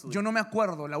honestly. Yo no me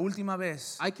acuerdo la última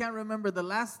vez I can't remember the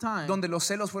last time donde los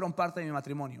celos fueron parte de mi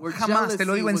matrimonio. where Jamás, te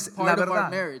lo digo jealousy was la part of our verdad.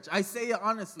 marriage. I say it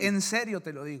honestly. En serio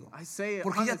te lo digo. I say it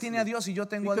Porque ella honestly. tiene a Dios y yo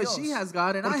tengo a Because Dios. she has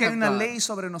God and I Porque hay have una God. ley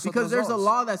sobre nosotros Because there's a dos.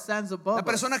 law that stands above La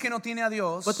persona us. que no tiene a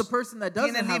Dios But the person that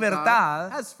doesn't tiene have libertad,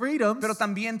 God has freedoms, pero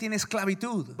también tiene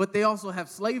esclavitud. but they also have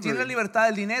Tiene la slavery. libertad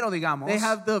del dinero, digamos, They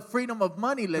have the freedom of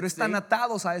money, pero let's say, están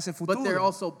atados a ese but they're futuro.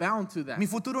 also bound to that. Mi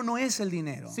futuro no es el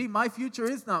dinero. See, my future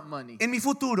is not money. En mi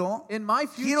futuro In my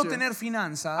quiero future, tener I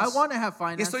finanzas want to have y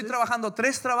finances, estoy trabajando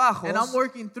 3 trabajos and I'm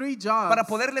working 3 jobs para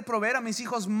poderle proveer a mis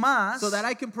hijos más, so that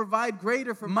I can provide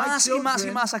greater for my más y children más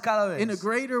y más a cada in a vez.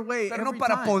 greater way Pero no every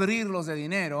para time. podrirlos de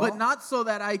dinero, But not so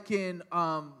that I can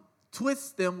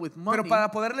twist them with money, pero para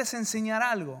poderles enseñar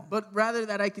algo. but rather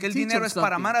that I can Que el teach dinero them es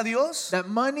para something. amar a Dios That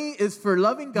money is for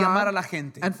loving y amar a God la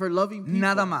gente. and for loving people.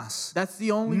 Nada más. That's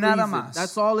the only Nada reason. más.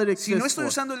 That's all it Si no exists estoy for.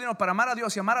 usando el dinero para amar a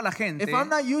Dios y amar a la gente, If I'm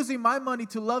not using my money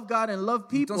to love God and love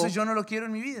people, entonces yo no lo quiero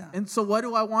en mi vida. and so what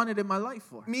do I want it in my life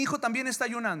for? Mi hijo también está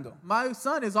ayunando. My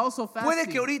son is also Puede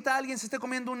que fasting. ahorita alguien se esté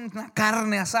comiendo una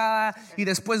carne asada y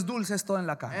después dulces todo en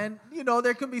la cara. And you know,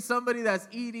 there can be somebody that's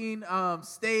eating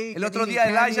steak. El and otro eating día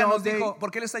candy Elijah all nos day. dijo, ¿por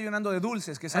qué él está ayunando de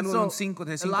dulces? Que es And algo de so 5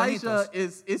 Elijah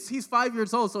añitos. he's 5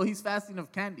 years old, so he's fasting of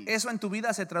candy. Eso en tu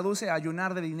vida se traduce a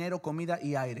ayunar de dinero, comida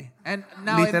y aire. And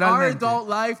now in our Literalmente. adult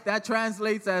life, that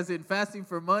translates as in fasting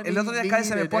for money. El otro día acá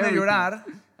se me meat, pone a and llorar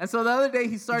everything. And so the other day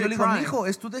he Yo started le digo, crying. mijo,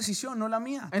 es tu decisión, no la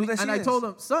mía. Tú And I told decides.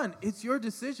 him, son, it's your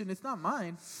decision, it's not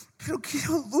mine. Pero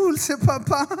quiero dulce,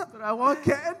 papá. But I want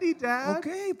candy, Dad. Ok,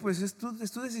 pues es tu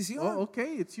decisión. Oh,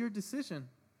 okay, it's your decision.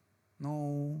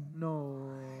 No.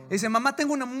 No. Dice, mamá,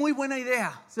 tengo una muy buena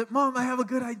idea. I said, Mom, I have a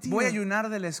good idea. Voy a ayunar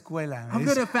de la escuela. Me I'm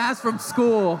dice. going to fast from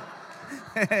school.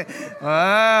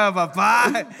 Ah, papá.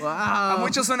 A Wow.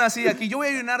 muchos son así. Aquí yo voy a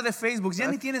ayunar de Facebook. Ya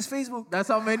ni tienes Facebook. That's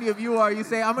how many of you are. You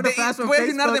say, I'm going to fast from Voy a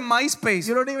ayunar de Facebook. MySpace.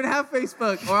 You don't even have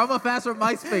Facebook. Or I'm going to fast from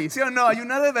MySpace. ¿Sí o no?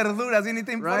 Ayunar de verduras y ni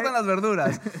te importan Right? las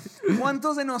verduras.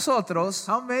 ¿Cuántos de nosotros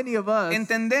How many of us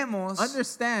entendemos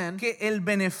understand que el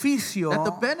beneficio that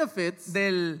the benefits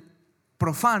del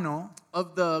profano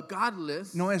of the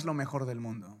godless no es lo mejor del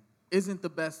mundo? isn't the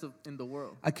best in the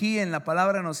world? Aquí en la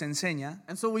palabra nos enseña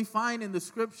And so we find in the que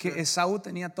scripture Esaú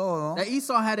tenía todo, that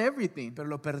Esau had everything, pero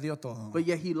lo perdió todo. but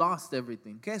yet he lost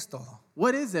everything. ¿Qué es todo?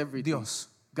 What is everything? Dios,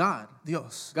 God.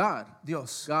 Dios, God.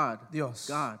 Dios, God. Dios.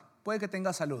 God. Puede que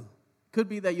tengas salud, Could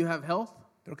be that you have health,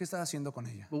 pero ¿qué estás haciendo con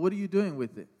ella? but what are you doing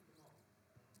with it?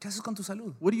 ¿Qué haces con tu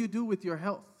salud? What do you do with your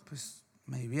health? Pues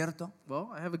me divierto. Well,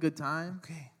 I have a good time.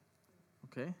 Ok,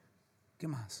 Okay. ¿qué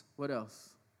más? What else?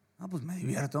 Ah, pues me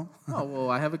divierto. Oh,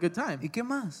 well, I have a good time. ¿Y qué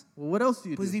más? Well, what else do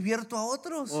you Pues do? divierto a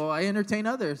otros. Well, I entertain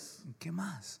others. ¿Qué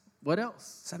más? What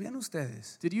else? ¿Sabían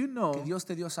ustedes Did you que know Dios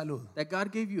te dio salud that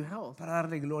God gave you health para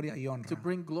darle gloria y honra? to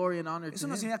bring glory and honor Eso to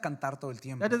no Him? significa cantar todo el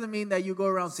tiempo. That doesn't mean that you go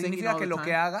around singing Significa all que the lo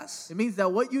que time. hagas, It means that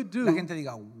what you la do, gente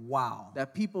diga, wow,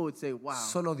 that people would say, wow,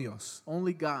 solo Dios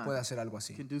only puede God hacer algo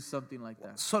así. can do something like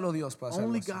that. Solo Dios puede hacer algo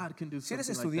Only así. God can do Si eres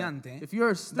something like that. estudiante, If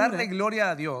you're a darle student, gloria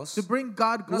a Dios to bring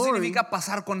God no glory, significa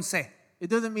pasar con C.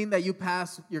 it doesn't mean that you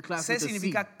pass your class C with a C.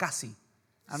 significa casi.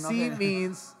 I'm not C gonna-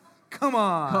 means, Come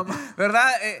on. Come on. ¿Verdad?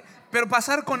 Pero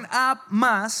pasar con A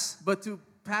más but to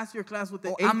pass your class with the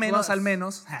o A A menos plus, al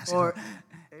menos. or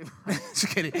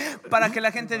Para que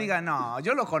la gente diga, no,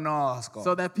 yo lo conozco.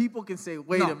 so that people can say,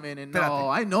 wait No, a minute, espérate. no,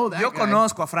 I know that Yo guy.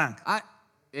 conozco a Frank.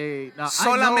 Now,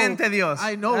 Solamente Dios.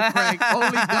 I know Frank,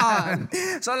 only God.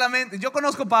 Solamente, yo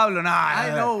conozco a Pablo. No,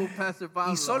 I know Pastor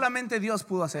Pablo. Y solamente Dios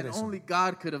pudo hacer And eso. only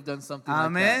God could have done something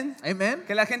Amén. like that. Amen.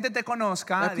 Que la gente te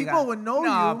conozca. That Diga, people would know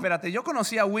no, you. espérate, yo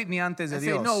conocí a Whitney antes de I say,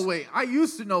 Dios. no, wait, I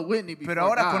used to know Whitney before Pero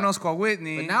ahora God. conozco a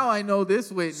Whitney. But now I know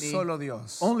this Whitney. Solo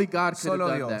Dios. Only God could Solo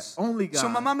have done Dios. that. Only God. Su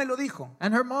mamá me lo dijo.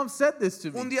 And her mom said this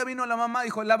to me. Un día vino la mamá y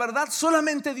dijo, la verdad,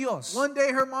 solamente Dios. One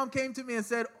day her mom came to me and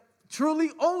said,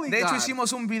 truly only De hecho, God.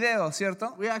 hicimos un video,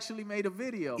 ¿cierto? We actually made a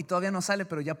video. Y todavía no sale,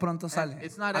 pero ya pronto sale.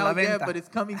 It's not a la out yet, venta. but it's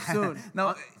coming soon.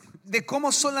 No, de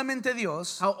cómo solamente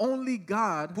Dios How only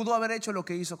God pudo haber hecho lo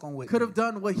que hizo con Whitney. could have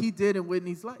done what he did in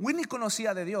Whitney's life. Whitney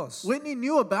conocía de Dios, Whitney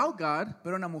knew about God,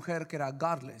 pero una mujer que era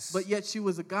godless. but yet she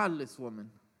was a godless woman.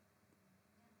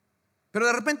 Pero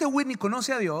de repente Whitney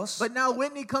conoce a Dios But now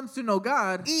Whitney comes to know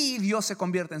God, y Dios se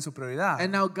convierte en su prioridad.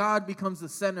 and now God becomes the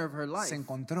center of her life. Se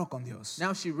encontró con Dios.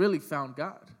 Now she really found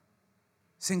God.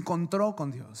 Se encontró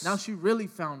con Dios. Now she really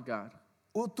found God.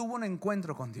 Tuvo un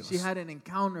encuentro con Dios. She had an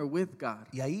encounter with God.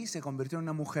 Y ahí se convirtió en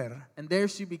una mujer. And there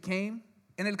she became.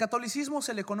 En el catolicismo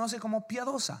se le conoce como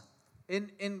piadosa.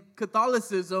 In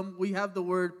Catholicism, we have the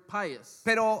word pious.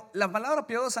 Pero la palabra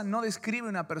piadosa no describe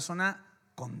una persona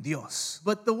con Dios.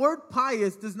 But the word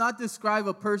pious does not describe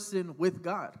a person with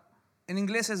God, En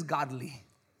inglés es godly.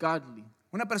 godly.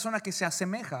 Una persona que se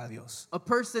asemeja a Dios. A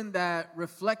person that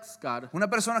reflects God. Una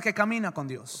persona que camina con A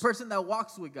Dios. person that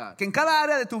walks with God. Que en cada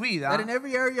área de tu vida, That in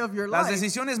every area of your las life,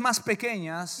 decisiones más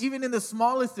pequeñas even in the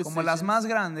smallest como las decisions, más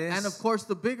grandes, and of course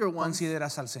the bigger ones,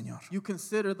 consideras al Señor. you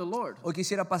consider the Lord. Hoy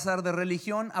quisiera pasar de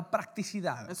religión a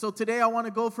practicidad. And so today I want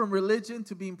to go from religion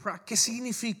to being ¿Qué practical.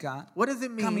 significa What does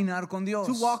it mean caminar con Dios?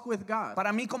 to walk with God?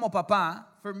 Para mí como papá,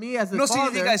 For me as a no father,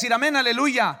 significa decir amén,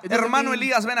 aleluya, It doesn't hermano mean-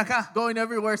 Elías, ven acá. going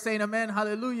everywhere saying amen,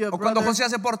 hallelujah, O cuando brother, José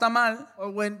se porta mal, or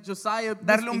when Josiah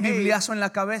darle un misbehaved, bibliazo en la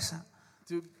cabeza.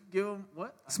 to give him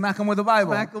what? Smack him with the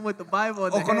Bible. Smack him with the Bible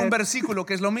in O the con un head, versículo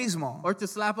que es lo mismo. or to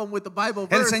slap him with the Bible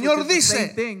El verse, Señor which is the dice-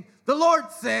 same thing. The Lord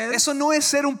says, Eso no es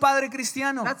ser un padre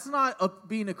cristiano. that's not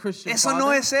being a Christian Eso father.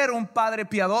 no es ser un padre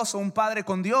piadoso, un padre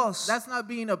con Dios. That's not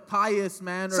being a pious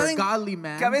man or a ¿Saben godly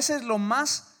man. que a veces lo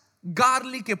más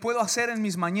godly que puedo hacer en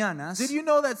mis mañanas Did you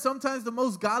know that sometimes the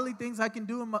most godly things I can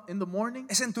do in the morning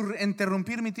es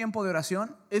interrumpir mi tiempo de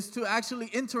oración? is to actually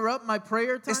interrupt my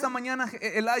prayer time? Esta mañana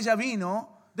Elijah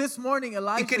vino This morning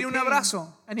Elijah quería un came abrazo.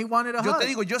 and he wanted a Yo hug. te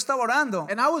digo, yo estaba orando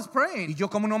And I was y praying. yo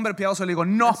como un hombre piadoso le digo,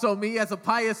 no, So me as a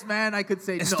pious man, I could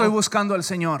say, estoy no, buscando al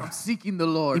Señor. seeking the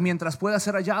Y Lord. mientras pueda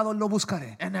ser hallado, lo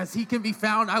buscaré. And as he can be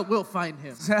found, I will find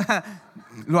him. O sea,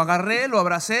 Lo agarré, lo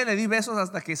abracé, le di besos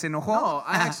hasta que se enojó. No,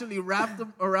 I actually wrapped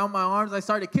him around my arms. I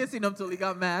started kissing him till he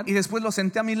got mad. Y después lo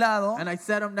senté a mi lado And I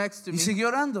sat him next to y me. siguió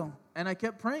orando. And I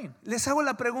kept praying. Les hago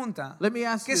la pregunta. Let me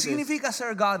ask ¿Qué you this. significa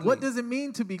ser godly? What does it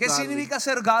mean to be ¿Qué godly? significa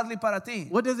ser godly para ti?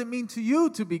 What does it mean to you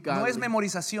to be No es godly?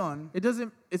 memorización,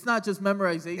 It's not just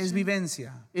memorization. es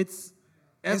vivencia. It's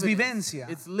Es evidence. vivencia.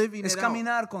 It's living Es it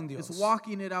caminar out. con Dios. It's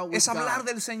walking it out with Es hablar God.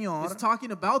 del Señor It's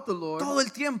talking about the Lord todo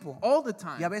el tiempo. all the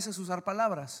time. Y a veces usar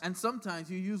palabras And sometimes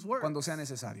you use words cuando sea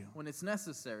necesario. when it's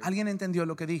necessary. ¿Alguien entendió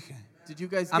lo que dije? Did you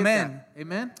guys get Amén. that?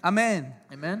 Amen? Amén.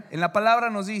 Amen? En la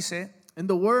palabra nos dice In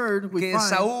the word we que find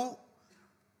Esaú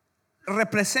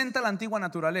representa la antigua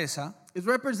naturaleza is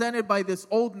represented by this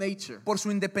old nature, por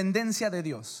su independencia de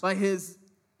Dios. by his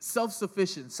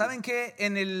self-sufficiency. ¿Saben que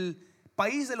en el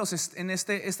país de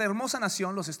esta hermosa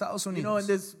nación, los Estados You know, in Unidos,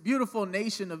 this beautiful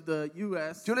nation of the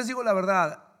U.S., yo les digo la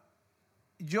verdad,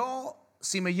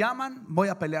 si me llaman, voy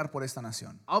a pelear por esta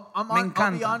nación. I'll be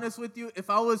encanta. honest with you. If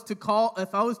I was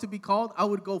to be called, I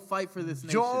would go fight for this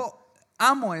nation. Yo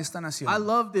amo esta I nación.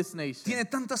 love this nation. Tiene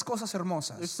tantas cosas There's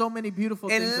hermosas. so many beautiful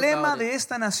things El lema about de it.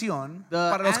 esta nación, The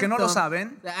para los que no lo anthem-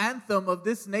 saben, the anthem of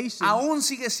this nation, aún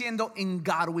sigue siendo In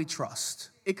God We Trust.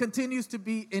 it continues to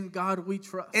be in God we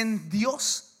trust. En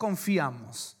Dios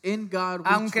confiamos. In God we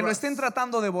Aunque lo trust. estén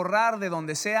tratando de borrar de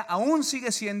donde sea, aún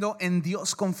sigue siendo En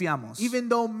Dios confiamos. Even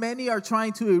though many are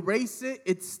trying to erase it,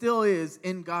 it still is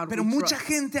in God Pero we mucha trust.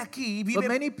 gente aquí But vive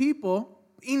many people,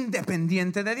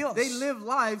 independiente de Dios. they live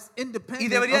lives Y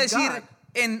independent debería of decir, God.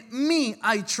 en mí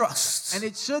I trust. And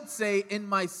it should say, in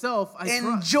myself I En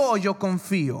trust. yo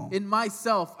confío. In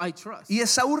myself I trust. Y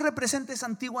Esaú representa esa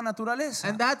antigua naturaleza.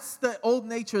 And that's the old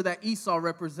nature that Esau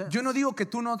represents. Yo no digo que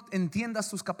tú no entiendas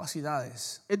tus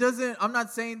capacidades. I'm not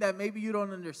saying that maybe you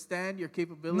don't understand your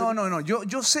capabilities. No.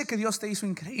 Yo sé que Dios te hizo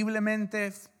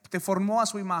increíblemente, te formó a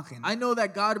su imagen. I know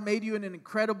that God made you in an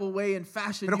incredible way and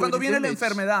fashioned Pero you cuando in his viene la image.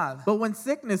 enfermedad, But when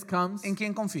sickness comes, ¿en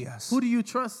quién confías? who do you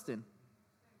trust in?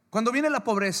 Cuando viene la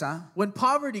pobreza, When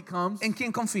poverty comes, ¿en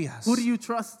quién confías? who do you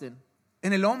trust in?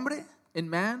 ¿En el hombre? In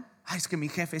man? Ay, es que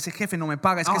ese jefe no me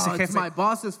paga, es que ese Oh, it's jefe. my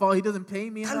boss's fault. He doesn't pay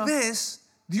me Tal enough. vez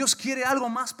Dios quiere algo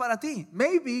más para ti.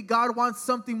 Maybe God wants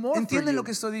something more for ¿Entienden you. lo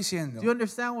que estoy diciendo? Do you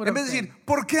understand what En I'm vez de saying? decir,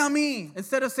 ¿por qué a mí?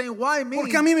 Instead of saying, why me? ¿Por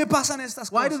qué a mí me pasan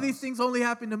estas Why do cosas? these things only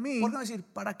happen to me? ¿Por qué no decir,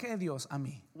 ¿para qué Dios a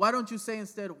mí? Why don't you say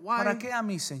instead, why? ¿Para qué a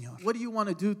mí, Señor? What do you want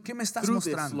to do ¿Qué me estás through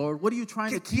this, mostrando? Lord? What are you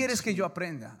trying ¿Qué to teach quieres que me? yo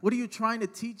aprenda? What are you trying to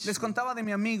teach Les me? contaba de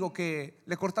mi amigo que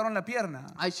le cortaron la pierna.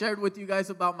 I shared with you guys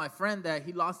about my friend that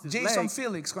he lost his Jason leg.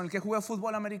 Felix, con el que jugué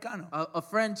fútbol americano. A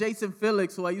friend, Jason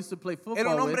Felix, who I used to play Era un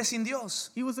football hombre with, sin Dios.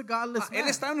 he was a godless Él man.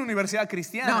 estaba en una universidad Now,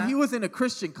 cristiana. he was in a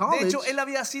Christian De college. hecho, él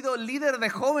había sido líder de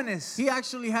jóvenes. He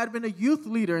actually had been a youth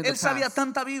leader in the Él sabía past.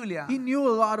 tanta Biblia, He knew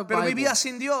a lot of pero Bible, vivía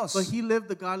sin Dios. but he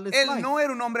lived a godless Él life. no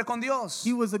era un hombre con Dios.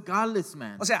 He was a godless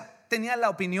man. O sea, tenía la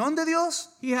opinión de Dios,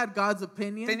 He had God's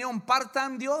opinion. tenía un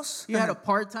part-time Dios, He had a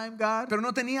part-time God, pero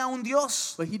no tenía un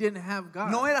Dios. but he didn't have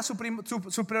God. No era su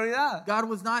prioridad. God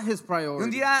was not his Y un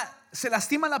priority. día se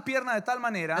lastima la pierna de tal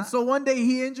manera And so one day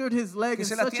he injured his leg que in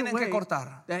se la such a tienen que way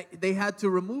cortar. that they had to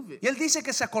remove it. Y él dice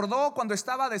que se acordó cuando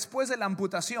estaba después de la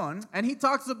amputación And he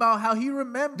talks about how he de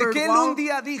remembered que él while un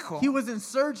día dijo he was in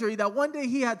surgery that one day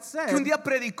he had said, que un día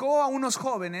predicó a unos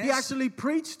jóvenes he actually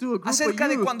preached to a group acerca of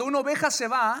de youth, cuando una oveja se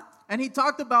va, and he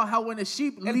talked about how when a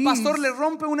sheep el leaves, pastor le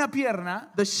rompe una pierna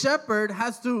the shepherd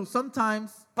has to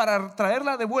sometimes para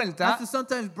traerla de vuelta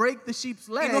break the sheep's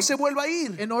y leg no se vuelva a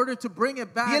ir. in order to bring it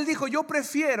Y back él dijo, yo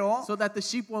prefiero so that the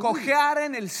sheep won't leave. cojear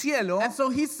en el cielo And so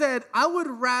he said, I would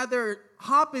rather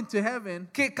hop into heaven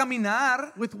que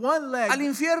caminar with one leg al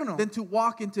infierno. than to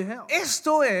walk into hell.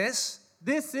 Esto es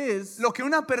This is lo que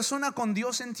una persona con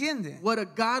Dios entiende. what a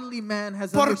godly man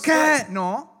has ¿Por understood. qué?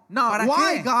 No. Not ¿Para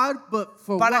why qué? God, but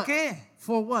for ¿Para what? qué?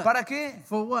 For what? ¿Para qué?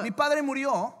 For what? Mi padre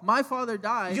murió My father y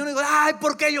died, yo no digo, ay,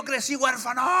 ¿por qué yo crecí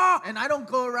huérfano? and I don't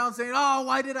go around saying, oh,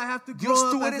 why did I have to grow Dios,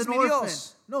 up tú as eres an mi orphan?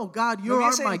 Dios. No, God, Me you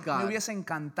are hubiese, my me God. hubiese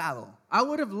encantado I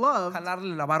would have loved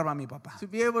jalarle la barba a mi papá. to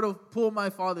be able to pull my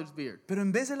father's beard. Pero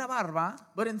en vez de la barba,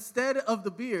 But instead of the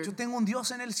beard, yo tengo un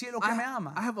Dios en el cielo que me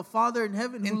ama. I have a father in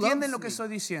heaven who loves ¿Entienden lo que me. estoy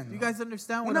diciendo? You guys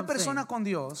understand what Una I'm persona saying? con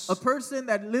Dios A person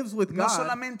that lives with no God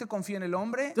solamente confía en el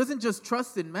hombre, doesn't just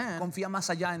trust in man, confía más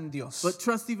allá en Dios. but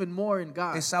trust even more in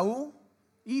God. Esaú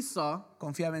Esau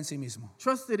confiaba en sí mismo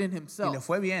trusted in y le himself,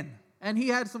 fue bien. and he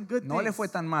had some good No le things. fue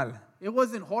tan mal, It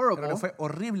wasn't pero le horrible, fue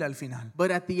horrible al final,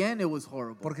 but at the end it was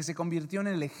horrible. porque se convirtió en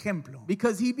el ejemplo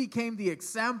Because he became the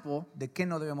example de qué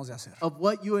no debemos de hacer. of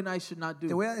what you and I should not Te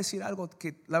do. voy a decir algo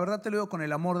que la verdad te lo digo con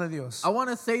el amor de Dios. I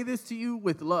want to say this to you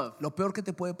with love. Lo peor que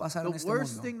te puede pasar en The este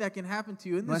worst mundo thing that can happen to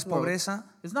you in no this es world pobreza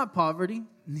is not poverty,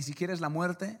 Ni siquiera es la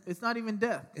muerte, It's not even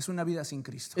death. es una vida sin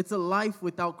Cristo. It's a life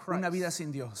without Christ. Una vida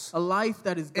sin Dios. A life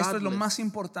that is Esto es lo godless. más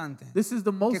importante This is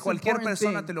the most que cualquier important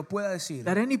persona thing te lo pueda decir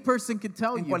that any person can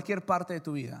tell en you cualquier parte de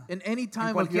tu vida. in any time En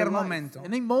of your cualquier life, momento. in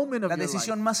any moment of La your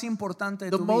decisión life. más importante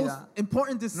de The tu most vida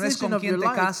important no es decision con of your quién te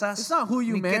life. casas, It's not who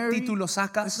you ni qué marry. título It's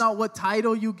sacas, not what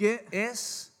title you get.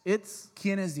 es It's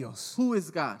quién es Dios. who is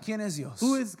God. ¿Quién es Dios?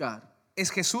 Who is God? ¿Es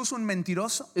Jesús un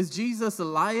mentiroso? Is Jesus a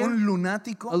liar? ¿Un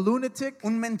lunático? A lunatic?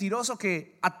 ¿Un mentiroso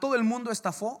que a todo el mundo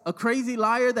estafó? A crazy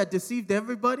liar that deceived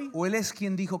everybody? ¿O Él es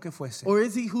quien dijo que fuese? Or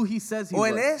is he who he says he ¿O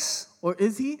Él was? es Or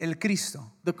is he el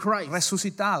Cristo the Christ,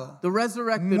 resucitado? the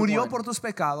resurrected Murió one, por tus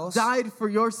pecados. died for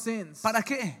your sins? ¿Para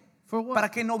qué? For what? Para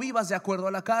que no vivas de acuerdo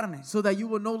a la carne. So that you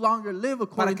will no longer live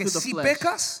Para according que to the si flesh.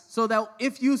 pecas, So that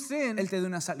if you sin, Él te dé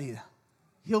una salida.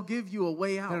 he'll give you a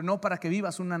way Pero out. no para que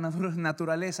vivas una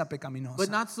naturaleza But pecaminosa.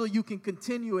 not so you can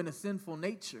continue in a sinful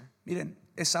nature. Miren,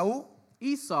 Esaú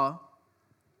Esau,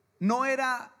 no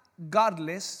era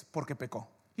godless porque pecó.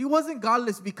 he wasn't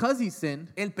godless because he sinned,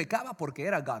 Él pecaba porque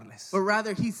era godless. but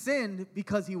rather he sinned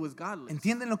because he was godless.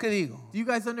 ¿Entienden lo que digo? Do you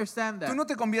guys understand Tú that? no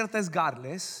te conviertes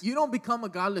godless You don't become a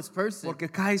godless person porque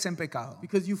caes en pecado.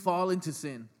 because you fall into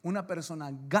sin, Una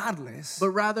persona godless but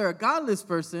rather a godless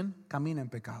person camina en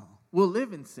pecado, will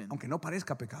live in sin, aunque no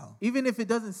parezca pecado. even if it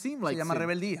doesn't seem Se like llama sin.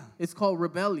 rebeldía, It's called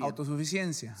rebellion.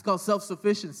 autosuficiencia, It's called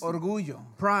self-sufficiency, orgullo.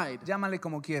 pride. Llámale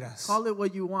como quieras, Call it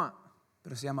what you want,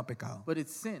 pero se llama pecado. but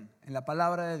it's sin. En la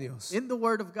palabra de Dios In the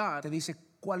Word of God, te dice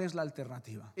cuál es la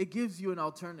alternativa. it gives you an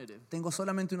alternative. Tengo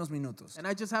solamente unos minutos And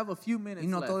I just have a few minutes y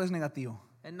no left. todo es negativo.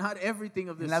 And not everything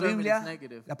of En this la sermon is Biblia,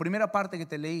 negative. la primera parte que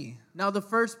te leí, Now the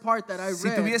first part that I si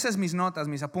read, tuvieses mis notas,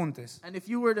 mis apuntes, and if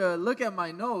you were to look at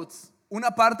my notes,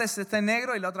 una parte está en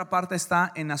negro y la otra parte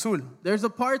está en azul. there's a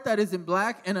part that is in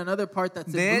black and another part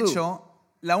that's De in blue. hecho,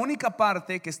 la única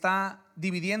parte que está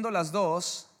dividiendo las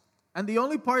dos And the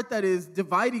only part that is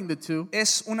dividing the two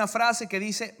es una frase que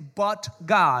dice but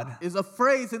God. is a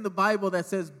phrase in the Bible that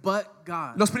says, but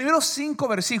God. Los primeros 5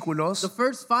 versículos, The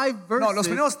first 5 verses, no, los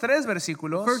primeros 3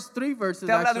 versículos first 3 verses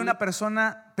te habla de actually, una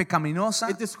persona pecaminosa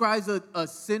it describes a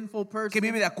sinful person que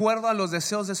vive de acuerdo a los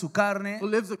deseos de su carne, who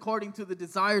lives according to the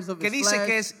desires of que his dice flesh,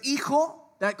 que es hijo,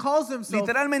 that calls himself,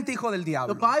 literalmente hijo del the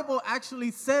diablo. Bible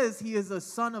actually says he is a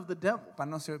son of the devil. Para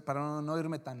no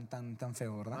irme tan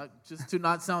feo, ¿verdad? Just to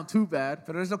not sound too bad.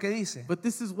 Pero es lo que dice. But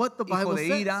this is what the Hijo Bible de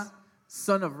says. ira,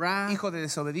 Son of wrath, hijo de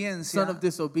desobediencia. son of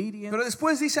disobedience. Pero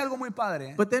después dice algo muy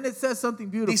padre. But then it says something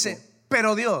beautiful. Dice,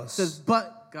 pero It says, Dios,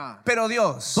 but God. pero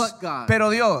Dios, But God. pero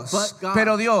Dios, But God.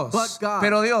 pero Dios, But God.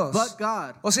 pero Dios. But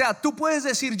God. O sea, tú puedes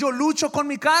decir, yo lucho con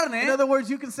mi In carne, other words,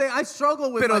 you can say, I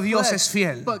struggle with pero my Dios flesh, es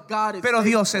fiel. but God is Pero faithful.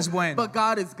 Dios es bueno. But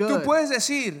God is good. Tú puedes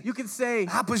decir, You can say,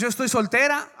 pues yo estoy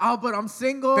soltera, oh, but I'm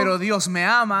single, pero Dios me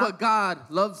ama. but God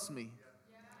loves me.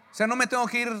 O sea, no me tengo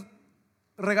que ir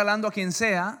regalando a quien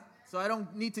sea, So I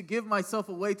don't need to give myself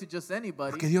away to just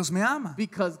anybody porque Dios me ama.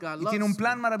 because God Y loves tiene un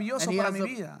plan me. maravilloso And he para has mi an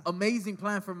vida. amazing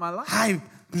plan for my life. Ay,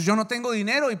 pues yo no tengo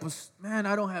dinero y pues, Man,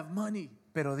 I don't have money,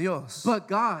 pero Dios but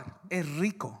God es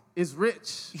rico. is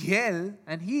rich. Y Él,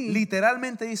 And he,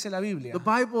 literalmente dice la Biblia, the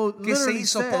Bible que se literally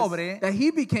hizo says pobre that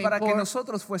he became para que poor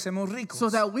nosotros fuésemos ricos. so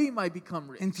that we might become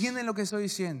rich. ¿Entienden lo que estoy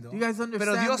diciendo? Do you guys understand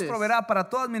Pero Dios this? proveerá para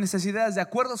todas mis necesidades de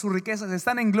acuerdo a sus riquezas.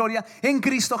 Están en gloria en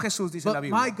Cristo Jesús, dice la But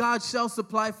my Biblia. God shall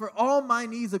supply for all my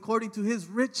needs according to his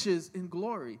riches in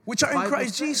glory. Which are in The Bible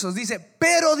Christ says. Jesus. Dice,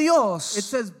 pero It Dios,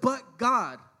 says, but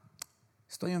God,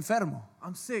 estoy enfermo.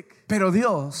 I'm sick, Pero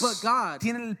Dios But God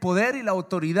tiene el poder y la has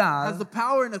autoridad the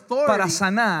power and authority para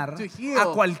sanar to heal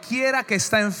a cualquiera que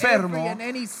está every enfermo and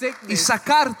any y sickness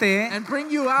sacarte and bring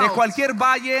you de out cualquier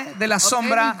valle de la of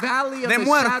sombra any valley of de the shadow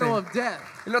muerte. of death.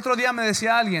 El otro día me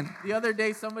decía alguien, The other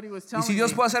day somebody was y telling si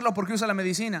Dios me, puede hacerlo, ¿por qué usa la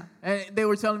medicina? and they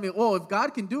were telling me, oh, if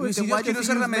God can do Y it, si then Dios why quiere does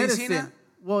he usar la use medicine? medicina?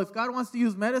 Well, if God wants to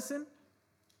use medicine,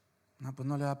 No, pues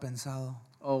no le había pensado.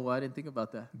 oh, well, I didn't think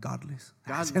about that. Godless.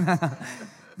 God,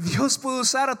 Dios puede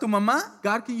usar a tu mamá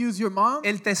God can use your mom,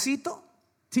 el tecito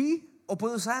tea, o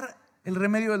puede usar el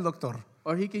remedio del doctor.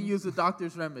 or he can use the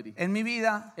doctor's remedy. En mi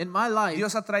vida, In my life,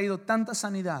 Dios ha traído tanta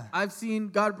sanidad I've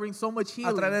seen God bring so much a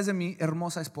healing través de mi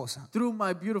hermosa esposa. through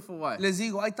my beautiful wife. Les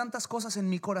digo, hay tantas cosas en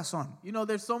mi corazón You know,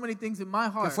 there's so many things in my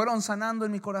que heart fueron sanando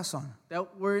en mi corazón that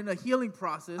were in a healing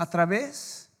process a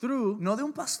través, through, no de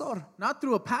un pastor, not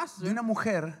through a de pastor, una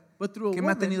mujer but through a que me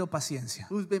ha woman tenido paciencia.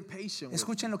 who's been patient with me.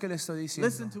 Escuchen lo que les estoy Listen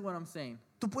diciendo. to what I'm saying.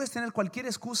 Tú puedes tener cualquier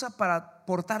excusa para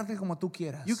portarte como tú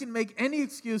quieras, You can make any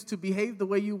excuse to behave the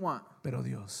way you want, pero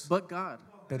Dios, but God,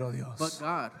 pero but Dios.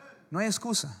 God. No hay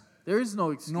excusa. There is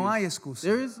no excuse. No hay excusa.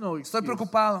 There is no Estoy excuse.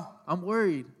 preocupado, I'm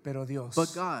worried, pero Dios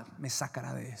but God me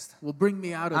sacará de esta. will bring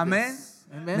me out of Amén. this.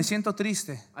 Amen. Me siento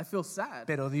triste, I feel sad.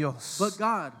 pero Dios But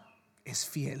God es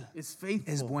fiel, is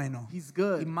faithful. es bueno. He's Y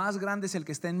good. más grande es el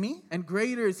que está en mí And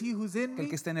greater is he who's in que el me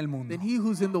que está en el mundo. than he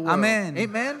who's in the world. Amén.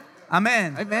 Amen.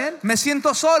 Amén. Amen. Me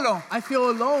siento solo, I feel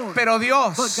alone. pero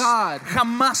Dios But God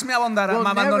jamás me abandonará. will Me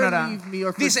abandonará. never leave me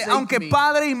or Dice, forsake aunque me.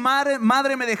 padre y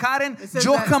madre me dejaren, It says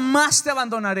yo that jamás te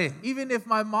abandonaré. Even if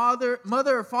my mother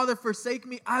or father forsake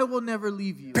me, I will never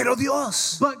leave you. Pero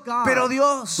Dios, But God. pero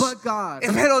Dios, But God.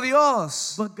 pero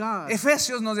Dios. But God.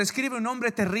 Efesios nos describe un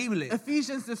hombre terrible,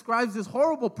 Ephesians describes this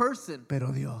horrible person,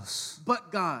 pero Dios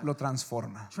but God lo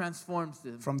transforma. transforms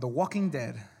them. From the walking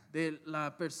dead De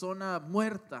la persona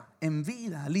muerta. en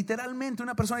vida. Literalmente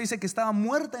una persona dice que estaba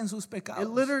muerta en sus It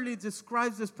pecados. literally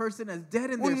describes this person as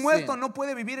dead in their Un muerto sin. no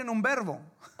puede vivir en un verbo,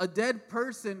 A dead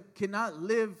person cannot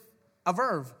live. a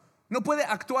verb. No puede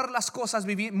actuar las cosas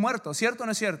muerto, ¿cierto o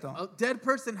no es cierto? A dead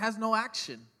person has no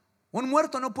action. Un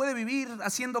muerto no puede vivir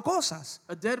haciendo cosas.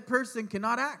 A dead person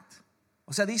cannot act.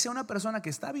 O sea, dice una persona que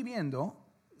está viviendo,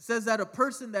 It says that a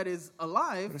person that is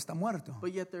alive, pero está muerto.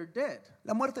 but yet they're dead.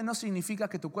 La muerte no significa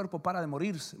que tu cuerpo para de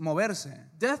moverse.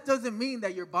 Death doesn't mean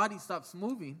that your body stops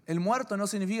moving. El muerto no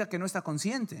significa que no está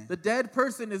consciente. The dead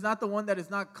person is not the one that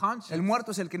is not conscious, El muerto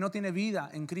es el que no tiene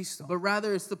vida en Cristo. but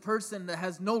rather it's the person that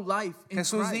has no life in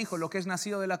Jesús Christ. dijo, lo que es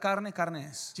nacido de la carne, carne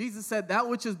es. Jesus said, that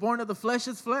which is born of the flesh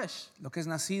is flesh, Lo que es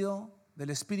nacido del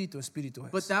espíritu, espíritu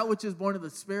but es. that which is born of the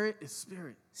spirit is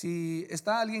spirit. Si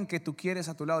está alguien que tú quieres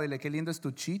a tu lado, dile, qué lindo es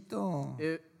tu chito.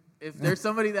 If there's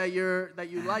somebody that you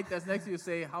like that's next to you,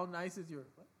 say, how nice is your...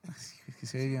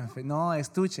 Se ve bien feo. No,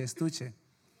 estuche, estuche.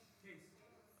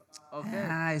 Okay.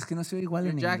 Ah, es que no se ve igual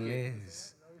Your en jacket.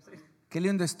 inglés. Qué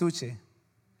lindo estuche.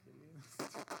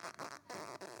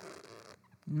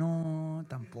 No,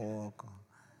 tampoco.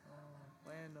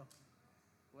 Bueno.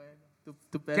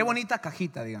 Qué bonita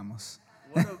cajita, digamos.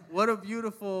 What a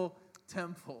beautiful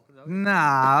temple.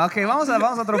 No, ok, vamos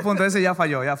a otro punto. Ese ya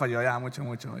falló, ya, mucho.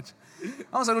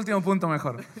 Vamos al último punto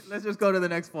mejor. Let's just go to the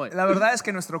next point. La verdad es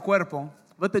que nuestro cuerpo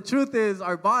But the truth is,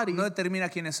 our body no determina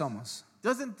quiénes somos.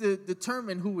 doesn't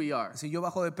determine who we are. Si yo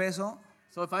bajo de peso,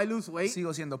 So if I lose weight,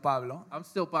 sigo siendo Pablo. I'm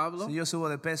still Pablo. Si yo subo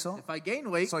de peso, If I gain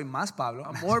weight, soy más Pablo.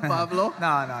 I'm more Pablo.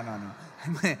 No.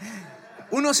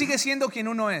 Uno sigue siendo quien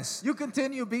uno es. You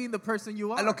continue being the person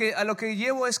you A are. lo que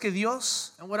llevo es que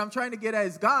Dios And what I'm trying to get at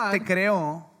is God te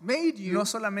creó made you no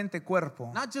solamente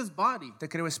cuerpo, not just body, te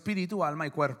creó espíritu, alma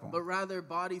y cuerpo. but rather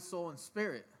body, soul, and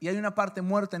spirit. Y hay una parte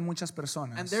muerta en muchas And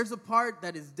personas. there's a part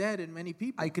that is dead in many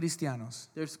people. Hay cristianos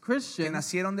There's que Christians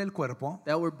nacieron del cuerpo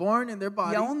that were born in their y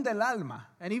body aún del alma.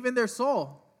 and even their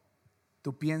soul.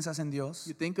 Tú piensas en Dios,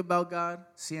 You think about God,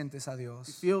 sientes a you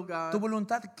Dios. feel Tu God.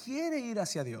 voluntad quiere ir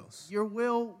hacia Dios, Your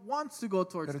will wants to go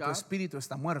towards pero tu God, espíritu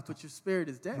está muerto. but your spirit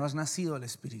is dead. No has nacido del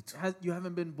espíritu. You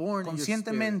haven't been born in your spirit.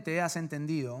 Conscientemente has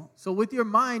entendido, So with your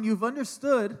mind, you've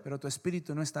understood, pero tu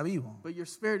espíritu no está vivo. but your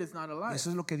spirit is not alive. Eso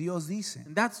es lo que Dios dice.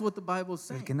 And that's what the Bible is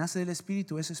El saying. que nace del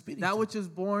espíritu es espíritu. That which is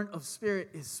born of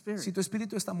spirit is spirit. Si tu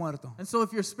espíritu está muerto, And so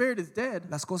if your spirit is dead,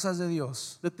 las cosas de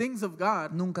Dios the things of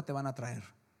God, nunca te van a traer.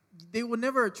 they will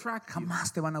never attract you.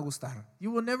 Jamás te van a gustar.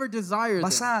 You will never desire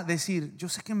Vas them. a decir, yo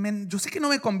sé que no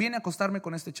me conviene acostarme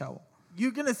con este chavo,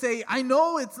 You're going to say, I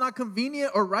know it's not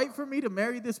convenient or right for me to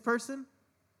marry this person,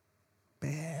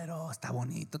 pero está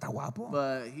bonito, está guapo.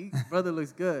 but brother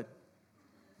looks good.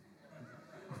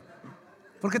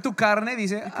 Porque tu carne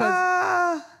dice,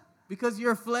 Because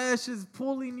your flesh is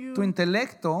pulling you. tu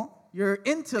intelecto Your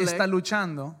está intellect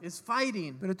luchando, is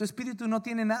fighting, pero tu espíritu no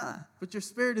tiene nada. but your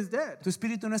spirit is dead. Tu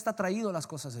espíritu no está atraído a las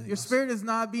cosas de Your Dios. spirit is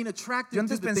not being attracted Yo to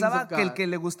antes the things pensaba of que el God. que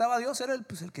le gustaba a Dios era el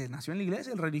que nació en la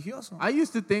iglesia, el religioso. I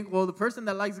used to think, well, the person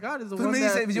that likes God is the Entonces one me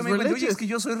that dice, is yo me digo, oye, religious. es que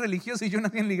yo soy religioso y yo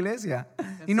nací en la iglesia.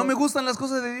 Y no so- me gustan las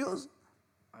cosas de Dios.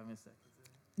 I missed that.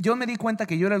 Yo me di cuenta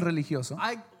que yo era el religioso.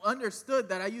 I understood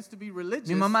that I used to be religious.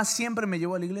 Mi mamá siempre me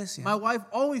llevó a la iglesia, My wife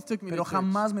always took me pero to church,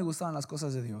 jamás me gustaban las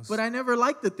cosas de Dios. but I never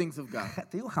liked the things of God.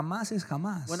 Te digo, jamás es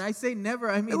jamás. When I say never,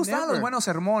 I Me mean gustaban never. los buenos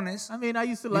sermones. I mean, I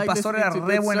used to Mi like pastor listening era to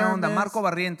re good buena onda, sermons. Marco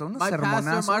Barriento, unos My pastor,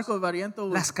 sermonazos. Marco Barriento,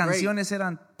 was Las great. canciones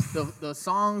eran The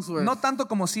songs were no tanto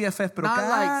como CFF, pero not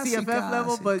like casi, CFF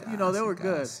level, but you know, they were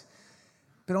good. casi.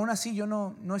 Pero aún así yo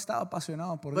no estaba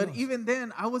apasionado por But Dios even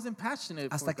then, I wasn't passionate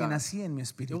hasta for que God. nací en mi It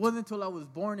espíritu. wasn't until I was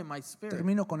born in my spirit.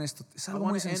 Termino con esto. Es I algo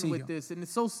muy want to end sencillo. with this, and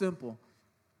it's so simple.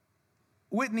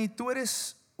 Whitney, tú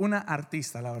eres una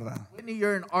artista, la verdad. Whitney,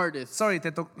 you're an artist. Sorry,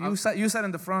 you sat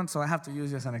in the front, so I have to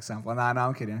use you as an example. No,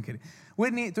 I'm kidding.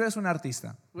 Whitney, tú eres una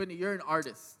artista. Whitney, you're an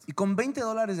artist. Y con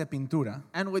 $20 de pintura,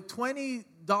 And with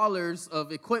 $20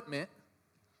 of equipment,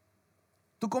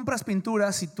 Tú compras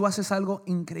pinturas y tú haces algo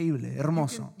increíble,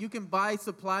 hermoso. You can buy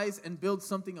supplies and build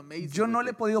something amazing. Yo no with le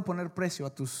he it. podido poner precio a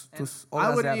tus And obras I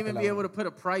de wouldn't arte. even la be able verdad. to put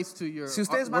a price to your Si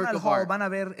ustedes van work al of hall, art. van a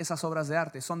ver esas obras de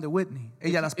arte. Son de Whitney.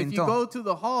 Ella las If you pintó. go to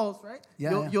the halls, right,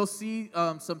 Yeah. you'll see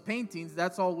some paintings.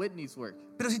 That's all Whitney's work.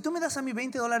 Pero si tú me das a mí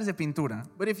 $20 de pintura,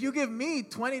 But if you give me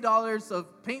 $20 of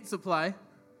paint supply,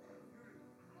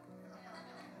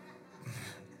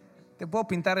 te puedo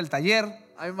pintar el taller,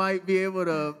 I might be able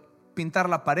to pintar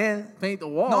la pared. paint the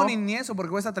wall. No, ni eso, porque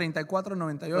cuesta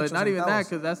 $34.98 but not even that, centavos.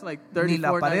 because that's like Ni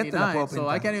la pared te la puedo $34.99. So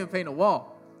I pintar. can't even paint a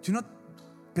wall. Yo no-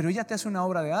 Pero ella te hace una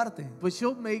obra de arte. But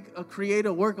she'll create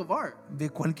a work of art. De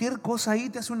cualquier cosa ahí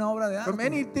te hace una obra de From arte.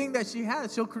 anything that she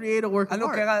has, she'll create a work of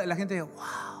Algo que art. haga la gente diga,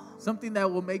 wow, Something that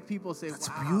will make people say, that's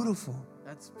wow, beautiful.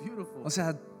 that's beautiful. O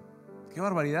sea, qué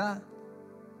barbaridad.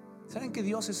 ¿Saben que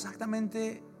Dios es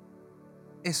exactamente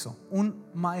eso? Un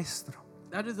maestro.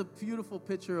 That is a beautiful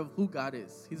picture of who God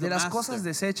is. He's De a las master. cosas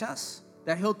desechas,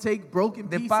 That he'll take broken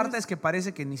de pieces. partes que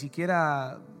parece que ni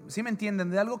siquiera, ¿sí me entienden?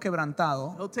 De algo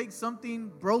quebrantado He'll take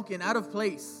something broken out of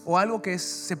place, o algo que es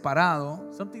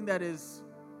separado, something that is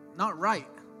not right,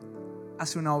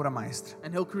 hace una obra maestra.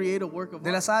 and he'll create a work of De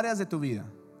art. las áreas de tu vida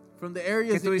From the que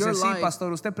areas tú in your dices, sí, life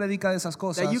pastor, usted predica de esas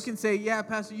cosas, that you can say, yeah,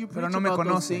 Pastor, you pero preach no me about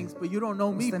those conoce. things, but you don't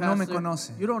know me, usted no me Pastor.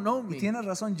 conoce. You don't know Y me. tienes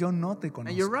razón, yo no te And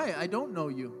you're conozco. right, I don't know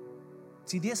you.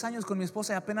 Si 10 años con mi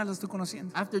esposa y apenas la estoy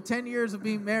conociendo. After 10 years of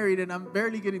being married and I'm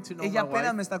barely getting to know Ella my apenas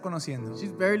wife, me está conociendo.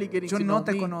 she's barely getting Yo to no know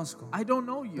te me. conozco, I don't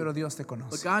know you, pero Dios te but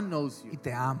conoce God knows y you,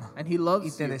 te ama and He loves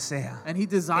y te you, desea. and He Él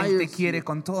desires te quiere you.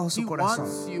 con todo su He corazón.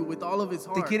 wants you with all of His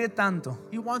Te heart. quiere tanto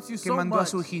He wants you que so mandó a much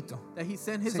su hijito. that He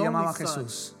sent His Se only llamaba son.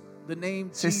 Jesús. The name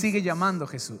Se Jesus. sigue llamando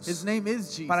His Jesús. name is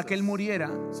Jesus. Para que Él muriera,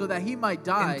 So that He might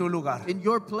die en tu lugar. in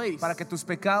your place. para que tus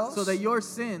pecados, So that your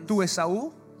sins, tu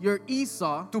Esaú, your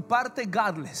Esau, tu parte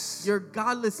godless, your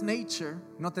godless nature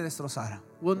no te destrozara,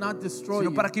 will not destroy sino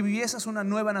you, para que vivieses una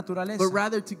nueva naturaleza. but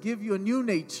rather to give you a new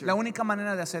nature. La única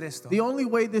manera de hacer esto The only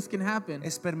way this can happen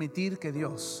es permitir que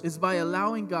Dios is by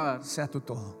allowing God sea tu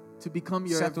todo. to become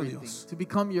your Sea tu everything, Dios. to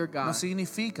become your No God.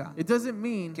 significa It doesn't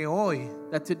mean que hoy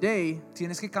that today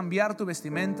tienes que cambiar tu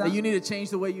vestimenta. that you need to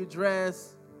change the way you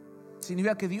dress.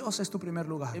 Significa que Dios es tu primer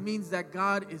lugar. It means that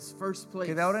God is first place.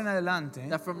 Que de ahora en adelante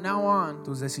That from now on,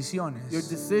 tus decisiones, your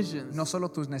decisions, no solo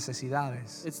tus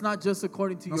necesidades, it's not just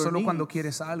according to no your solo needs cuando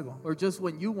quieres algo. or just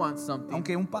when you want something.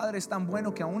 Aunque un padre es tan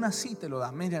bueno que aún así te lo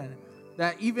da. Mira,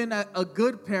 That even a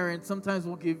good parent sometimes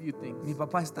will give you mi things.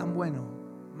 papá es tan bueno.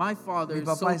 My father Mi is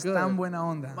so papá es tan good. buena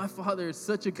onda My father is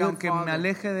such a que good aunque me father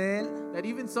aleje de él, that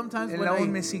even sometimes él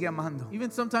aún me sigue amando.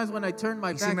 when I turn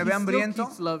my Y si back, me he ve still hambriento,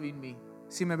 keeps loving me.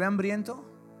 Si me ve hambriento,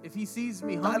 If he sees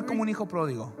me tal como un hungry, hijo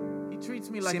pródigo, he treats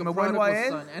me like si a me vuelvo prodigal a él,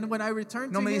 son. And when I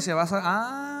return no to me him, dice, vas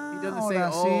a, he doesn't say,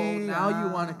 ahora "Oh, sí, now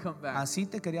you wanna come back." así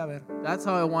te quería ver. that's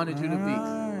how I wanted you to be.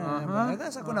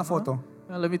 Saca una foto.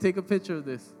 Now, let me take a picture of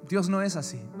this. Dios no es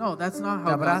así. No, that's not Te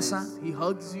how God abraza, is. He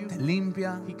hugs you. Te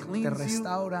limpia, He te cleans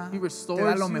restaura, you. He te restores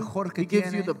da lo you. mejor que He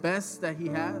gives you tiene. the best that he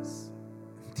has.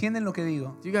 ¿Entienden lo que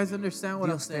digo? Do you guys understand what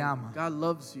Dios I'm te saying? ama. God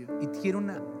loves you. Y tiene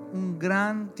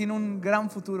un gran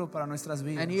futuro para nuestras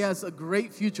vidas. And he has a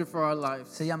great future for our lives.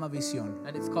 Se llama visión.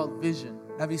 And it's called vision.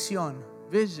 La visión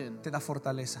Vision te da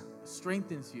fortaleza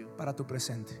strengthens you para tu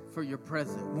presente. for your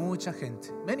present. Mucha gente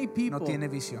Many people, no tiene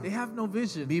visión. they have no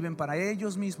vision. Viven para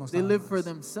ellos mismos. They nada live más. for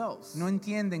themselves. No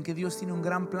entienden que Dios tiene un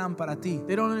gran plan para ti.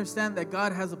 They don't understand that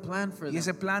God has a plan for Y them.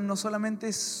 ese plan no solamente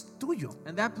es tuyo.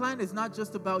 And that plan is not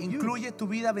just about you. Incluye tu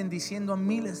vida bendiciendo a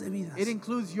miles de vidas. It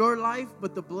includes your life,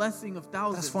 but the blessing of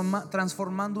thousands.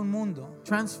 Transformando un mundo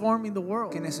Transforming the world.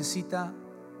 que necesita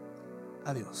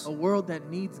a Dios. A world that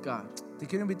needs God. Te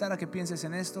quiero invitar a que pienses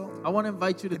en esto I want to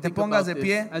invite you to Que te think pongas about de this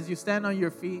pie. as you stand on your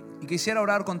feet, y quisiera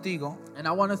orar contigo, and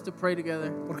I want us to pray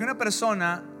together. porque una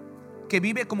persona que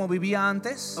vive como vivía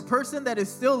antes A person that is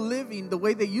still living the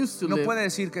way they used to no live puede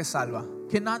decir que es salva.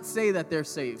 cannot say that they're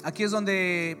saved. Aquí es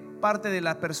donde parte de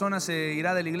la persona se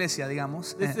irá de la iglesia,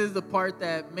 digamos. This is the part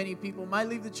that many people might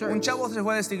leave the church. Un chavo se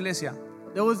fue de esta iglesia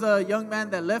There was a young man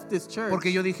that left this church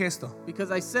porque yo dije esto. because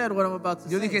I said what I'm about to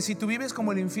Yo say. dije, si tú vives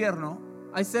como el infierno,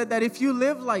 I said that if you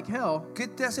live like hell, ¿qué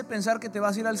te hace pensar que te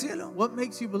vas a ir al cielo? what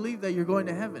makes you believe that you're going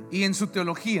to heaven? Y en su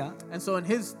teología, And so in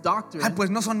his doctrine, pues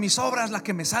no son mis obras las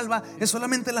que me salva, es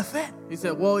solamente la fe. he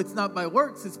said, well, it's not by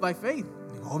works, it's by faith.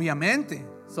 Digo, obviamente.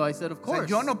 So I said, of O sea, course.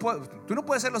 yo no puedo, tú no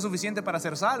puedes ser lo suficiente para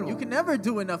ser salvo. You can never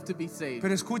do enough to be saved.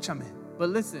 Pero escúchame, But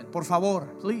listen, por favor.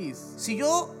 please,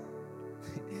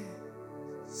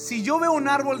 Si yo veo un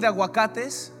árbol de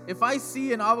aguacates, if I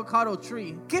see an avocado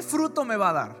tree, ¿qué fruto me va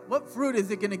a dar? what fruit is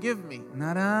it going to give me?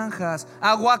 Naranjas,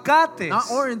 aguacates. Not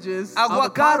oranges,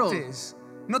 avocados. Aguacates.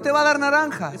 No te va a dar It's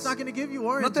naranjas. not going to give you No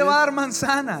oranges. te va a dar It's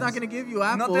manzanas. not going to give you No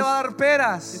apples. te va a dar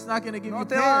peras. It's not going to give No you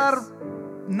te va a dar pears.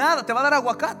 nada. Te va a dar It's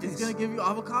aguacates. going to give you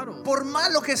avocados. Por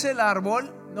malo que es el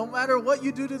árbol, No matter what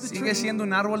you do to the sigue tree, siendo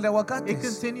un árbol de it aguacates.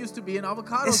 continues to be an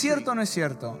avocado ¿Es cierto o tree. no es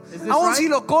cierto? Is this Aún right? si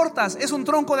lo cortas, es un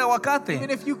tronco de Even aguacate.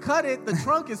 if you cut it, the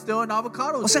trunk is still an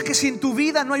avocado O sea tree. que si en tu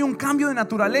vida no hay un cambio de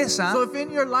naturaleza, So if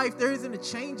in your life there isn't a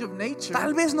change of nature,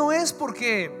 tal vez no es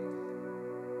porque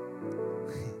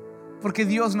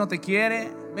Dios no te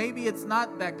quiere, maybe it's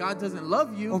not that God doesn't love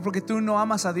o you, porque tú no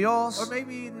amas a or Dios.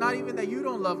 maybe not even that you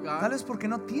don't love Tal God, vez porque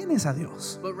no tienes a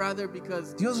Dios. but rather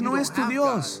because Dios you no don't es tu have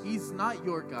Dios. God. He's not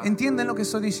your God. ¿Entienden lo que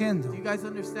estoy diciendo? Do you guys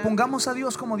understand? Pongamos a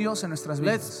Dios como Dios en nuestras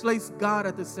Let's vidas. place God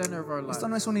at the center of our lives. Esto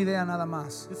no es una idea nada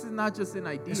más. This is not just an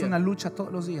Es una idea. lucha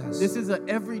todos los días. This is an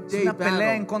Es everyday una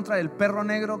pelea en battle. contra del perro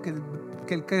negro que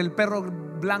el perro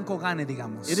blanco gane,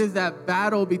 digamos. It is that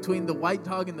battle between the white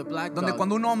dog and the black Donde dog.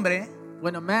 cuando un hombre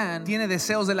When a man tiene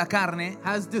deseos de la carne,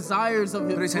 has desires of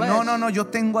pero his dice, flesh, no, yo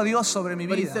tengo a Dios sobre mi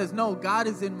but he vida. says, no, God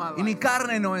is in my Y mi life.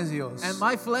 carne no es Dios. And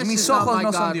my flesh Y mis is not ojos my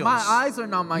no son God. Dios. My eyes are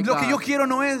not my Lo que yo God. quiero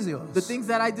no es Dios. The things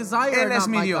that I desire Él are es not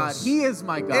mi my Dios. God. He is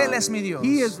my God. Él es mi Dios.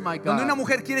 He is my Donde una God.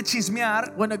 mujer quiere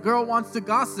chismear When a girl wants to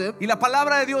gossip, y la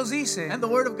palabra de Dios dice and the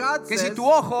word of God que si says tu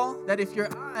ojo that if your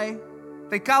eye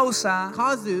te causa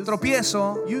causes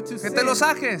tropiezo, you to que sin, te lo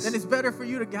saques. then it's better for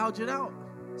you to gouge it out.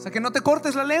 O sea, que no te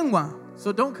cortes la lengua.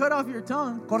 So don't cut off your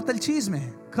tongue. Corta el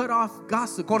chisme. Cut off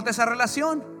gossip. Corta esa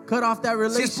relación. Cut off that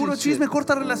Si es puro chisme, relationship.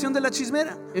 corta relación de la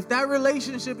chismera. If that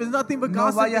relationship is nothing but No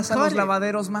gossip, then vayas a los cut it.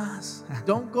 lavaderos más.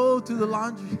 Don't go to the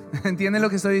laundry. ¿Entienden lo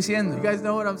que estoy diciendo? You guys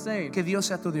know what I'm saying? Que Dios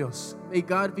sea tu Dios. May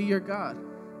God be your God.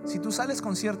 Si tú sales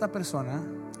con cierta persona,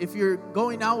 If you're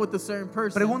going out with a certain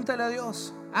person, pregúntale a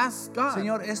Dios, ask God,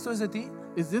 Señor, ¿esto es de ti?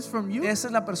 is this from you? ¿Esa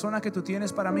es la persona que tú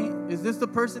tienes para mí? Is this the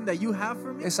person that you have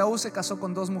for me? Esaú se casó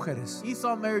con 2 mujeres.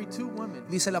 Esau married 2 women.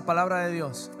 Dice la palabra de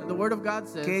Dios And the word of God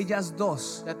says que ellas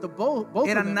 2 that both of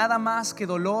eran them, nada más que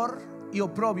dolor y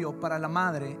oprobio para la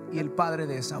madre y el padre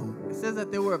de Esaú. it says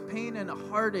that they were a pain and a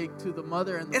heartache to the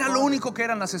mother and the Era lo father. único que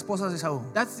eran las esposas de Esaú.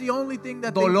 That's the only thing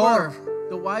that Dolor they were.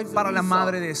 The wives para of la Esau.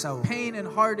 madre de Esaú. Pain and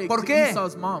heartache ¿Por to qué?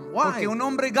 Esau's mom. Why? Porque un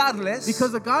hombre godless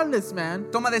Because a godless man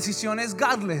toma decisiones makes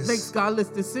godless. godless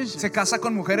decisions. Se casa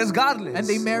con mujeres godless. And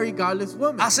they marry godless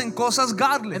women. Hacen cosas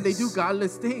godless. And they do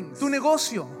godless things. Tu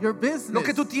negocio, Your business. lo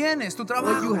que tú tienes, tu What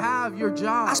you trabajo. have, your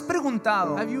job. Has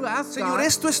preguntado, Have you asked Señor, God,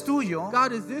 ¿esto es tuyo?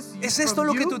 God, is this ¿Es from esto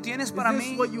lo que you? tú tienes Is para this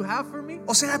mí? what you have for me?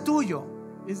 ¿O será tuyo?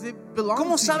 Is it belong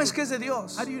 ¿Cómo to sabes you? que es de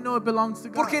Dios? How do you know it belongs to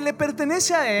God? Porque le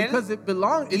pertenece a Él, Because it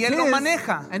belongs. y It's Él lo his,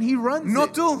 maneja. and He runs no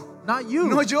it. tú, Not you.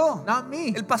 no yo. Not me.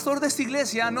 El pastor de esta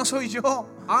iglesia no soy yo.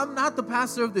 I'm not the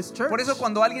pastor of this church. Por eso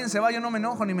cuando alguien se va yo no me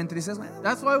enojo ni me entristezco.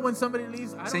 That's why when somebody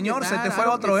leaves, I don't Señor, get se mad, te I fue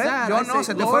don't otro, get ¿eh? sad. Yo I no, say,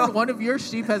 se te Lord, fue. one of your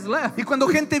sheep has left. Y cuando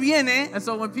gente viene, And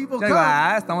so when people yo digo,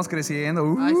 come, estamos creciendo.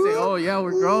 I say, oh yeah,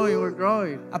 we're growing, we're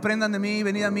growing. Aprendan de mí,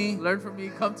 venid a mí. Learn from me,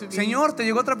 come to me. Señor, te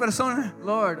llegó otra persona.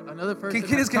 Lord, another person ¿Qué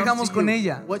quieres has que come hagamos to con you.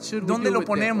 ella? What should we ¿Dónde do lo with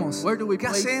them? ponemos? Where do we ¿Qué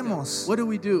place them? hacemos? What do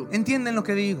we do? ¿Entienden lo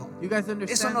que digo? You guys understand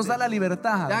Eso nos da this? la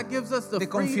libertad That gives us the de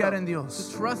confiar freedom en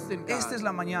Dios. to trust in God. Esta es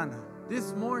la mañana.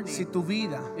 This morning, Si tu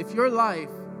vida if your life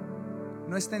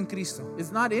no está en Cristo, is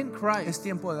not in es Christ,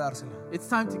 tiempo de dársela. it's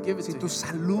time to give it Si to tu Him.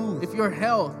 salud, If your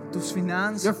health, tus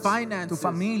finanzas, your finances, tu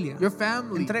familia, your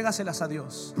family, entrégaselas a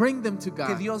Dios. bring them to Que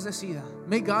God. Dios decida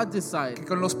May God decide que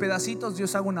con los pedacitos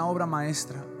Dios haga una obra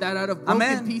maestra. that out of broken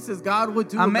Amén. pieces, God would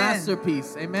do a Amén.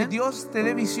 masterpiece. Que Amen. Dios te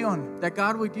dé visión That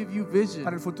God would give you vision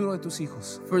para el futuro de tus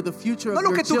hijos. for the future No of lo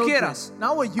your que tú children. quieras.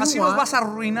 Not what you Así los want, vas a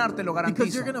arruinar, te lo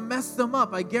because you're garantizo. going to mess them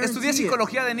up. I Estudié guarantee it.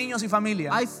 psicología de niños y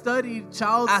familia. I studied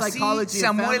child Así psychology se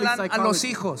and family amuelan a los psychology.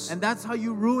 hijos. And that's how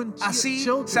you ruin Así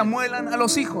children. se amuelan a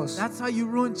los hijos. That's how you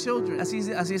ruin children. Así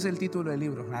es el título del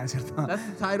libro. No, es cierto. That's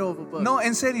the title of a book. No,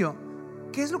 en serio.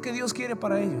 ¿Qué es lo que Dios quiere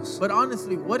para ellos? But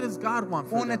honestly, what does God want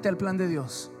for them? Únete al plan de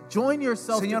Dios. Join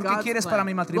yourself Señor, to ¿qué God's quieres plan. para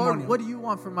mi matrimonio? Lord, what do you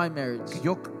want for my marriage?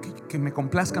 Que me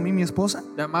complazca a mí mi esposa?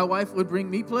 That my wife would bring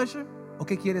me pleasure? ¿O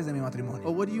qué quieres de mi Or matrimonio?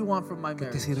 what do you want from my Que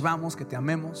te marriage? sirvamos, que te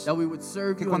amemos. That we would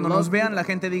serve Que you cuando and nos love vean you. la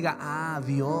gente diga, ah,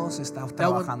 Dios está That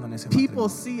trabajando en when ese people matrimonio.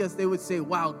 see us, they would say,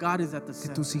 wow, God is at the Que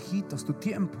center. tus hijitos, tu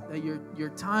tiempo. That your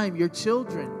time, your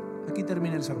children. Aquí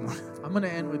termina el sermón. I'm going to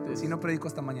end with this. Si no predico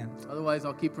hasta mañana. Otherwise,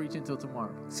 I'll keep preaching till tomorrow.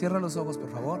 Cierra los ojos, por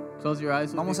favor. Close your eyes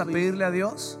with Vamos me, a please. pedirle a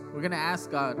Dios We're going to ask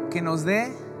God que nos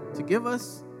dé to give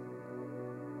us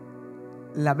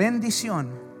la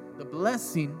bendición the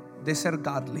blessing de ser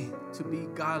godly, to be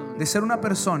godly. de ser una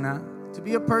persona To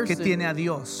be a que person tiene a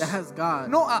Dios, that has God.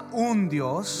 no a un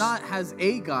Dios Not has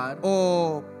a God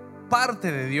o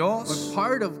parte de or Dios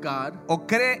part of God o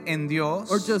cree en Dios,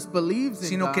 or just believes in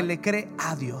sino que God, le cree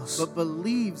a Dios, but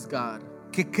believes God,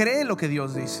 que cree lo que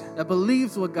Dios dice, that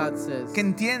believes what God says, que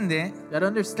entiende that que a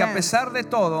understands pesar de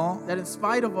todo, that in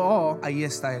spite of all, ahí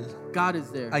está Él, God is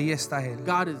there. ahí está Él.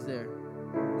 God is there.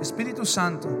 Espíritu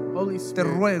Santo, Holy te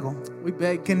Spirit, ruego we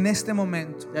beg que en este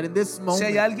momento, that in this si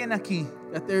hay moment, alguien aquí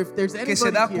that if there's que se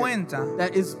anybody da here cuenta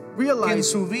that is que en realizing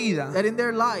su vida that in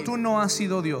their life tú no has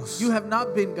sido Dios, you have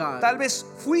not been God. tal vez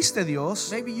fuiste Dios,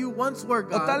 Maybe you once were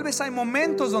o tal God. vez hay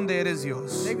momentos donde eres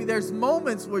Dios, Maybe there's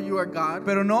moments where you are God,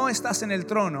 pero no estás en el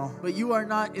trono but you are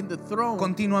not in the throne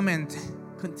continuamente.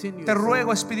 continuously. Te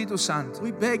ruego, Espíritu Santo,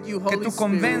 We beg you, que Holy tú Spirit,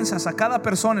 convenzas a cada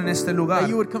persona en este lugar that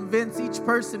you would convince each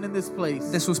person in this place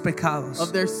de sus pecados,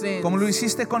 of their sins, como lo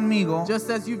hiciste conmigo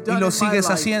just as you've y done lo in my sigues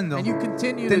life, haciendo. and you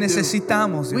continue Te to do.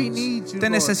 necesitamos, We Dios. need you, Te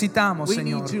Lord. necesitamos, We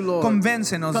Señor. need you, Lord.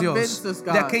 Convéncenos, Convince Dios, us,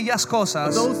 God, de aquellas cosas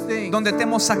of those things donde te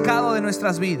hemos sacado de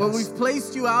nuestras where vidas. we've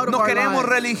placed you out of No our queremos lives.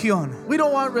 religión, We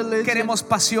don't want religion. queremos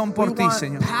pasión por we ti, want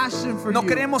Señor. passion for No you.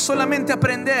 queremos solamente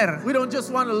aprender, We don't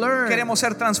just want to learn. queremos ser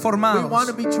We want transformados.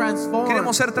 to be transformed.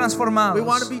 Queremos ser transformados. We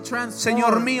want to be transformed.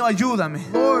 Señor mío, ayúdame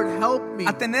Lord, help me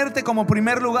a tenerte como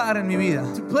primer lugar en mi vida.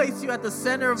 to place you at the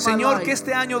center of my Señor, life. que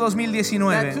este año That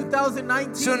 2019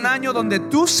 2019 sea un año donde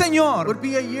tú, Señor, would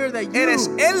be a year that you eres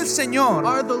el Señor,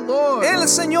 are the Lord, el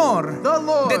Señor the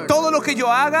Lord de todo lo que yo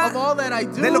of haga, all that I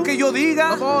do, de lo que yo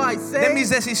diga, of all I say, de mis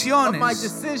of my decisiones.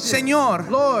 decisions. Señor,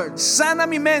 Lord, sana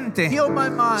mi mente, heal my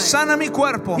mind, sana mi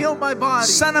cuerpo, heal my body,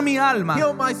 sana mi alma.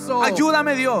 heal my soul.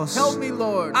 Ayúdame, Dios, Help me,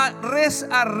 Lord,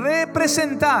 a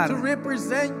representar to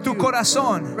represent tu you,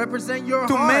 corazón, represent your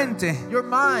tu heart, mente, your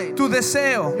mind, tu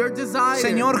deseo. your desire.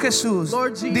 Señor Jesús,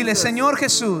 Lord Jesus. dile, Señor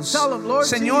Jesús, Tell him, Lord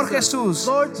Señor Jesus, Jesús,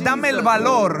 Lord Jesus, dame el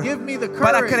valor give me the courage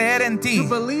para creer en ti. to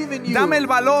believe in you. Dame el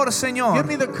valor, Give Señor,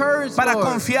 me the courage, para Lord,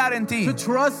 confiar en ti. to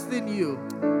trust in you.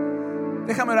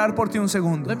 Déjame orar por ti un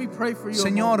segundo. Let me pray for you.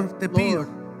 Señor, a moment. te pido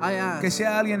Lord, I ask que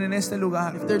sea alguien en este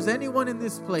lugar if there's anyone in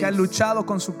this place que ha luchado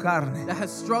con su carne, that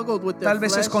has struggled with their tal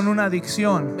vez flesh, es con una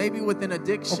adicción, maybe with an o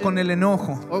addiction, con el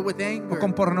enojo, or with anger, o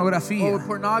con or pornografía, with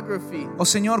pornography, o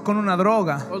Señor, con una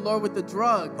droga, or Lord, with the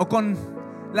drug, o con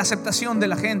la aceptación de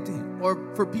la gente, or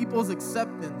for people's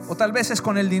acceptance, o tal vez es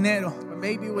con el dinero, or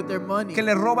maybe with their money. que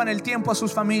le roban el tiempo a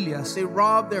sus familias They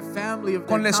rob their family of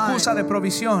con la their excusa de time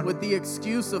provisión, with the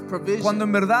excuse of provision, cuando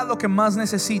en verdad lo que más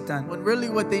necesitan when really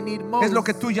what they need most es lo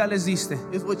que tú ya les diste,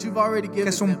 is what you've already given que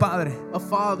es un them. padre, A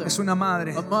father, es una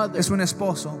madre, a mother, es un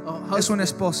esposo, a husband, es una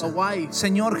esposa. a wife.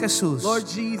 Señor Jesús, Lord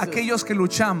Jesus, aquellos que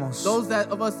luchamos those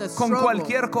of us that con struggle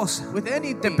cualquier cosa, with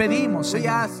anything, te pedimos, we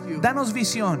Señor, ask you, danos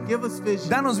visión, give us vision,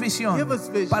 danos visión give us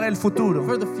vision para el futuro,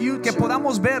 for the future, que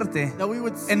podamos verte that we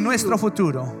would see en nuestro you futuro,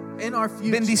 in our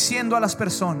future, bendiciendo a las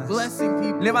personas, blessing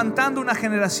people, levantando una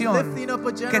generación lifting up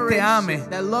a que generation te ame,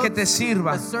 that loves que te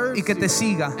sirva you, that serves y que te you,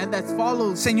 siga. and that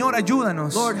follows you. Señor,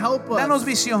 ayúdanos, Lord, help us. danos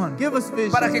visión Give us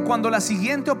vision, para que cuando la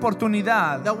siguiente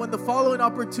oportunidad that when the following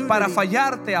opportunity para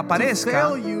fallarte to aparezca,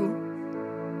 fail you,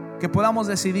 que podamos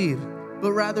decidir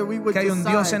but rather we would que hay un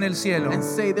decide Dios en el cielo and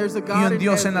say there's a y God un in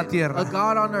Dios en la heaven, tierra a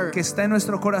God on earth que está en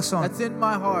nuestro corazón that's in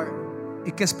my heart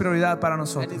y que es prioridad para and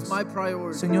is nosotros. my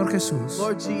priority. Señor Jesús,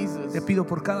 Lord Jesus, te pido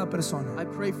por cada persona I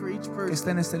pray for each que person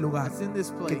está en este lugar, that's in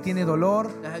this que place tiene dolor,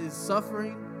 that is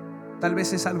suffering, tal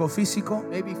vez es algo físico,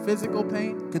 maybe physical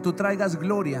pain, que tú traigas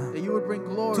gloria, that you would bring tu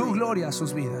glory, gloria a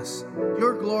sus vidas,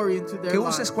 your glory into their que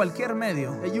lives, uses cualquier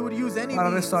medio that you would use any para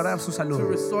means restaurar su to salud.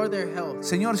 restore their health.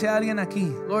 Señor, si hay alguien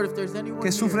aquí Lord, if there's anyone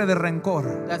que sufre here de rencor,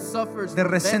 that suffers de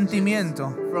from resentimiento,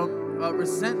 vengeance, from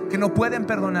resentment, que no pueden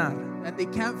perdonar, and they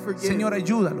can't forgive, Señor,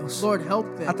 ayúdalos Lord, help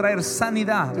a them traer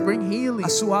sanidad to bring healing a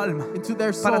su alma, into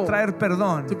their para soul, traer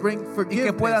perdón to bring y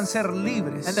que puedan forgiveness, ser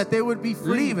libres, and that they would be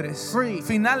free, libres, free.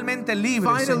 finalmente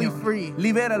libres, Finally Señor. free.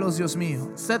 Libéralos, Dios mío,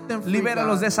 Set them free,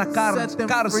 libéralos God. de esa Set them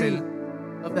cárcel free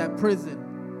of that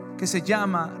prison, que se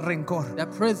llama rencor. that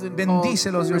prison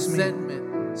Bendícelos, called Dios mío.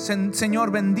 resentment.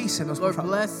 Señor, bendícelos, por Lord,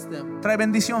 favor. bless them. Trae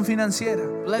bendición financiera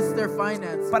Bless their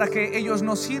finances. para que ellos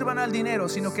no sirvan al dinero,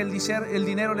 sino que el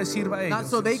dinero les sirva a Not ellos.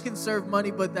 so they can serve money,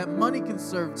 but that money can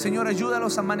serve them. Señor,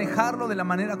 ayúdalos a manejarlo de la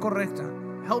manera correcta.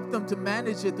 Help them to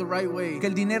manage it the right way. Que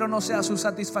el dinero no sea su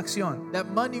satisfacción, That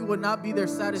money would not be their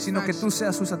sino que tú satisfaction,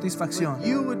 seas su satisfacción. but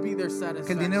you would be their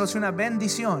Que el dinero satisfaction. sea una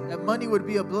bendición, That money would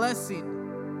be a blessing,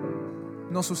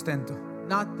 no sustento.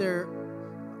 not their.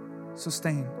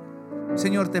 Sustain.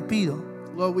 Señor, te pido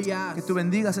Lord, we ask que tú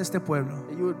bendigas a este pueblo.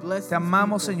 that you would bless Te these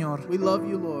amamos, people. Señor. We love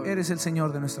you, Lord. Eres el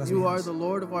Señor de nuestras You are vidas. the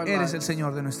Lord of our Eres el lives.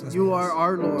 Señor de nuestras You are vidas.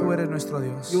 our Lord. Tú eres nuestro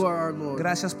Dios. You are our Lord.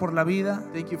 Gracias por la vida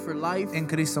Thank you for life. en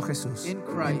Cristo Jesús. In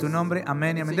Christ. En tu nombre,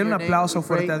 amén y amén. In Denle un your name aplauso we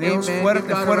pray. fuerte a Dios. Amen. Fuerte,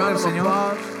 Give God a fuerte round al of Señor.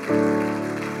 applause.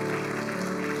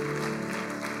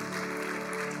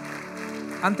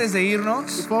 Antes de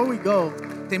irnos, Before we go,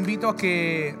 te invito a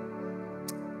que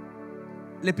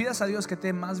le pidas a Dios que te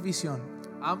dé más visión.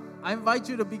 I invite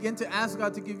you to begin to ask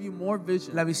God to give you more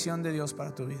vision. La visión de Dios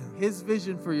para tu vida. His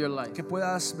vision for your life. Que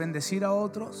puedas bendecir a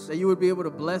otros. That you would be able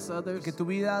to bless others. Que tu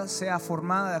vida sea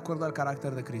formada de acuerdo al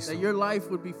carácter de Cristo. That your life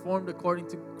would be formed according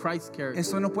to Christ's character.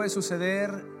 Esto no puede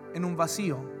suceder en un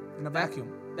vacío, en un vacuum.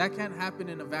 That can't happen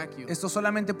in a vacuum. Esto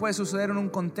solamente puede suceder en un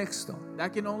contexto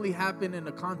That can only happen in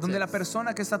a context. donde la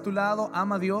persona que está a tu lado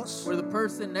ama a Dios where the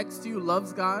person next to you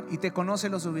loves God y te conoce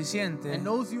lo suficiente and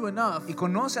knows you enough y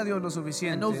conoce a Dios lo and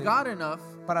suficiente knows God enough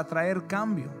para traer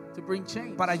cambio, to bring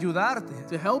change, para ayudarte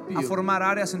to help a you formar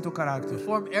áreas en tu to carácter,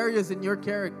 form areas in your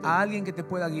character, a alguien que te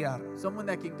pueda guiar. someone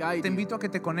that can guide Te you. invito a que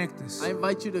te conectes. I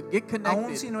invite you to get Aún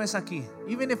connected, si no es aquí,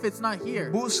 even if it's not here.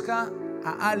 busca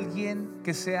a alguien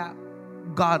que sea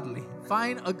godly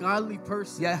Find a godly y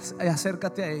person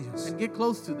acércate a ellos. and get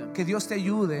close to them. Que Dios te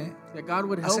ayude That God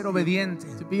would a help ser you obediente,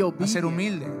 to be a ser obedient,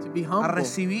 humilde, to be a humble,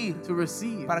 recibir, to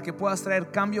receive, para que puedas traer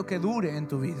cambio que dure en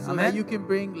tu vida. so that you Amén. can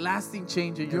bring lasting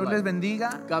change in your Dios les life.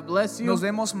 bendiga. God bless you. Nos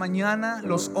vemos mañana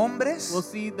los hombres We'll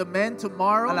see the men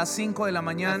tomorrow a las 5 de la at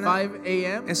mañana. 5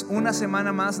 a.m. Es una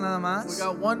semana más nada We más.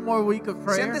 got one more week of Si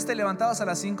prayer. antes te levantabas a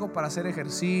las 5 para hacer If in the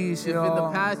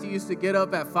ejercicio past you used to get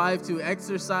up at 5 to o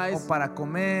exercise para or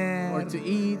comer, to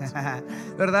eat,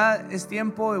 ¿verdad? Es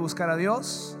tiempo de buscar a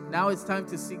Dios. now it's time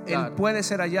to seek Él God. puede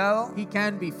ser hallado. He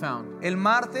can be found. El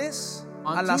martes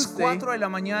On a las Tuesday, 4 de la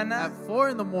mañana, At 4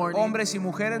 in the morning, hombres y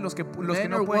mujeres, los que men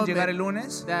no or pueden women llegar el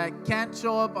lunes. that can't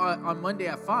show up on Monday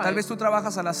at 5. Tal vez tú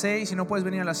trabajas a las 6 y no puedes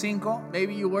venir a las 5.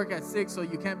 Maybe you work at 6, so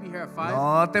you can't be here at 5.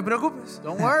 No te preocupes.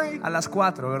 Don't worry. A las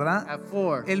 4, ¿verdad? At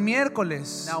 4. El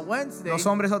miércoles, Now Wednesday, los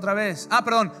hombres otra vez.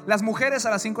 Perdón, las mujeres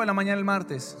a las 5 de la mañana el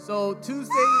martes. so Tuesday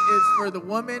is for the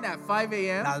women at 5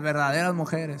 a.m. Las verdaderas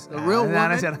mujeres. The real No, no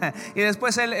woman. es cierto. Y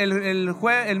después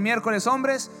el miércoles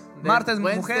hombres, Then martes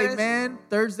Wednesday mujeres men,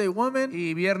 Thursday women,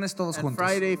 y viernes todos and juntos.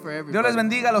 Friday for everybody. Dios les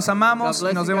bendiga, los God amamos y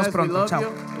bless nos you vemos guys. We pronto. love Chao. you.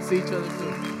 We'll see each other soon.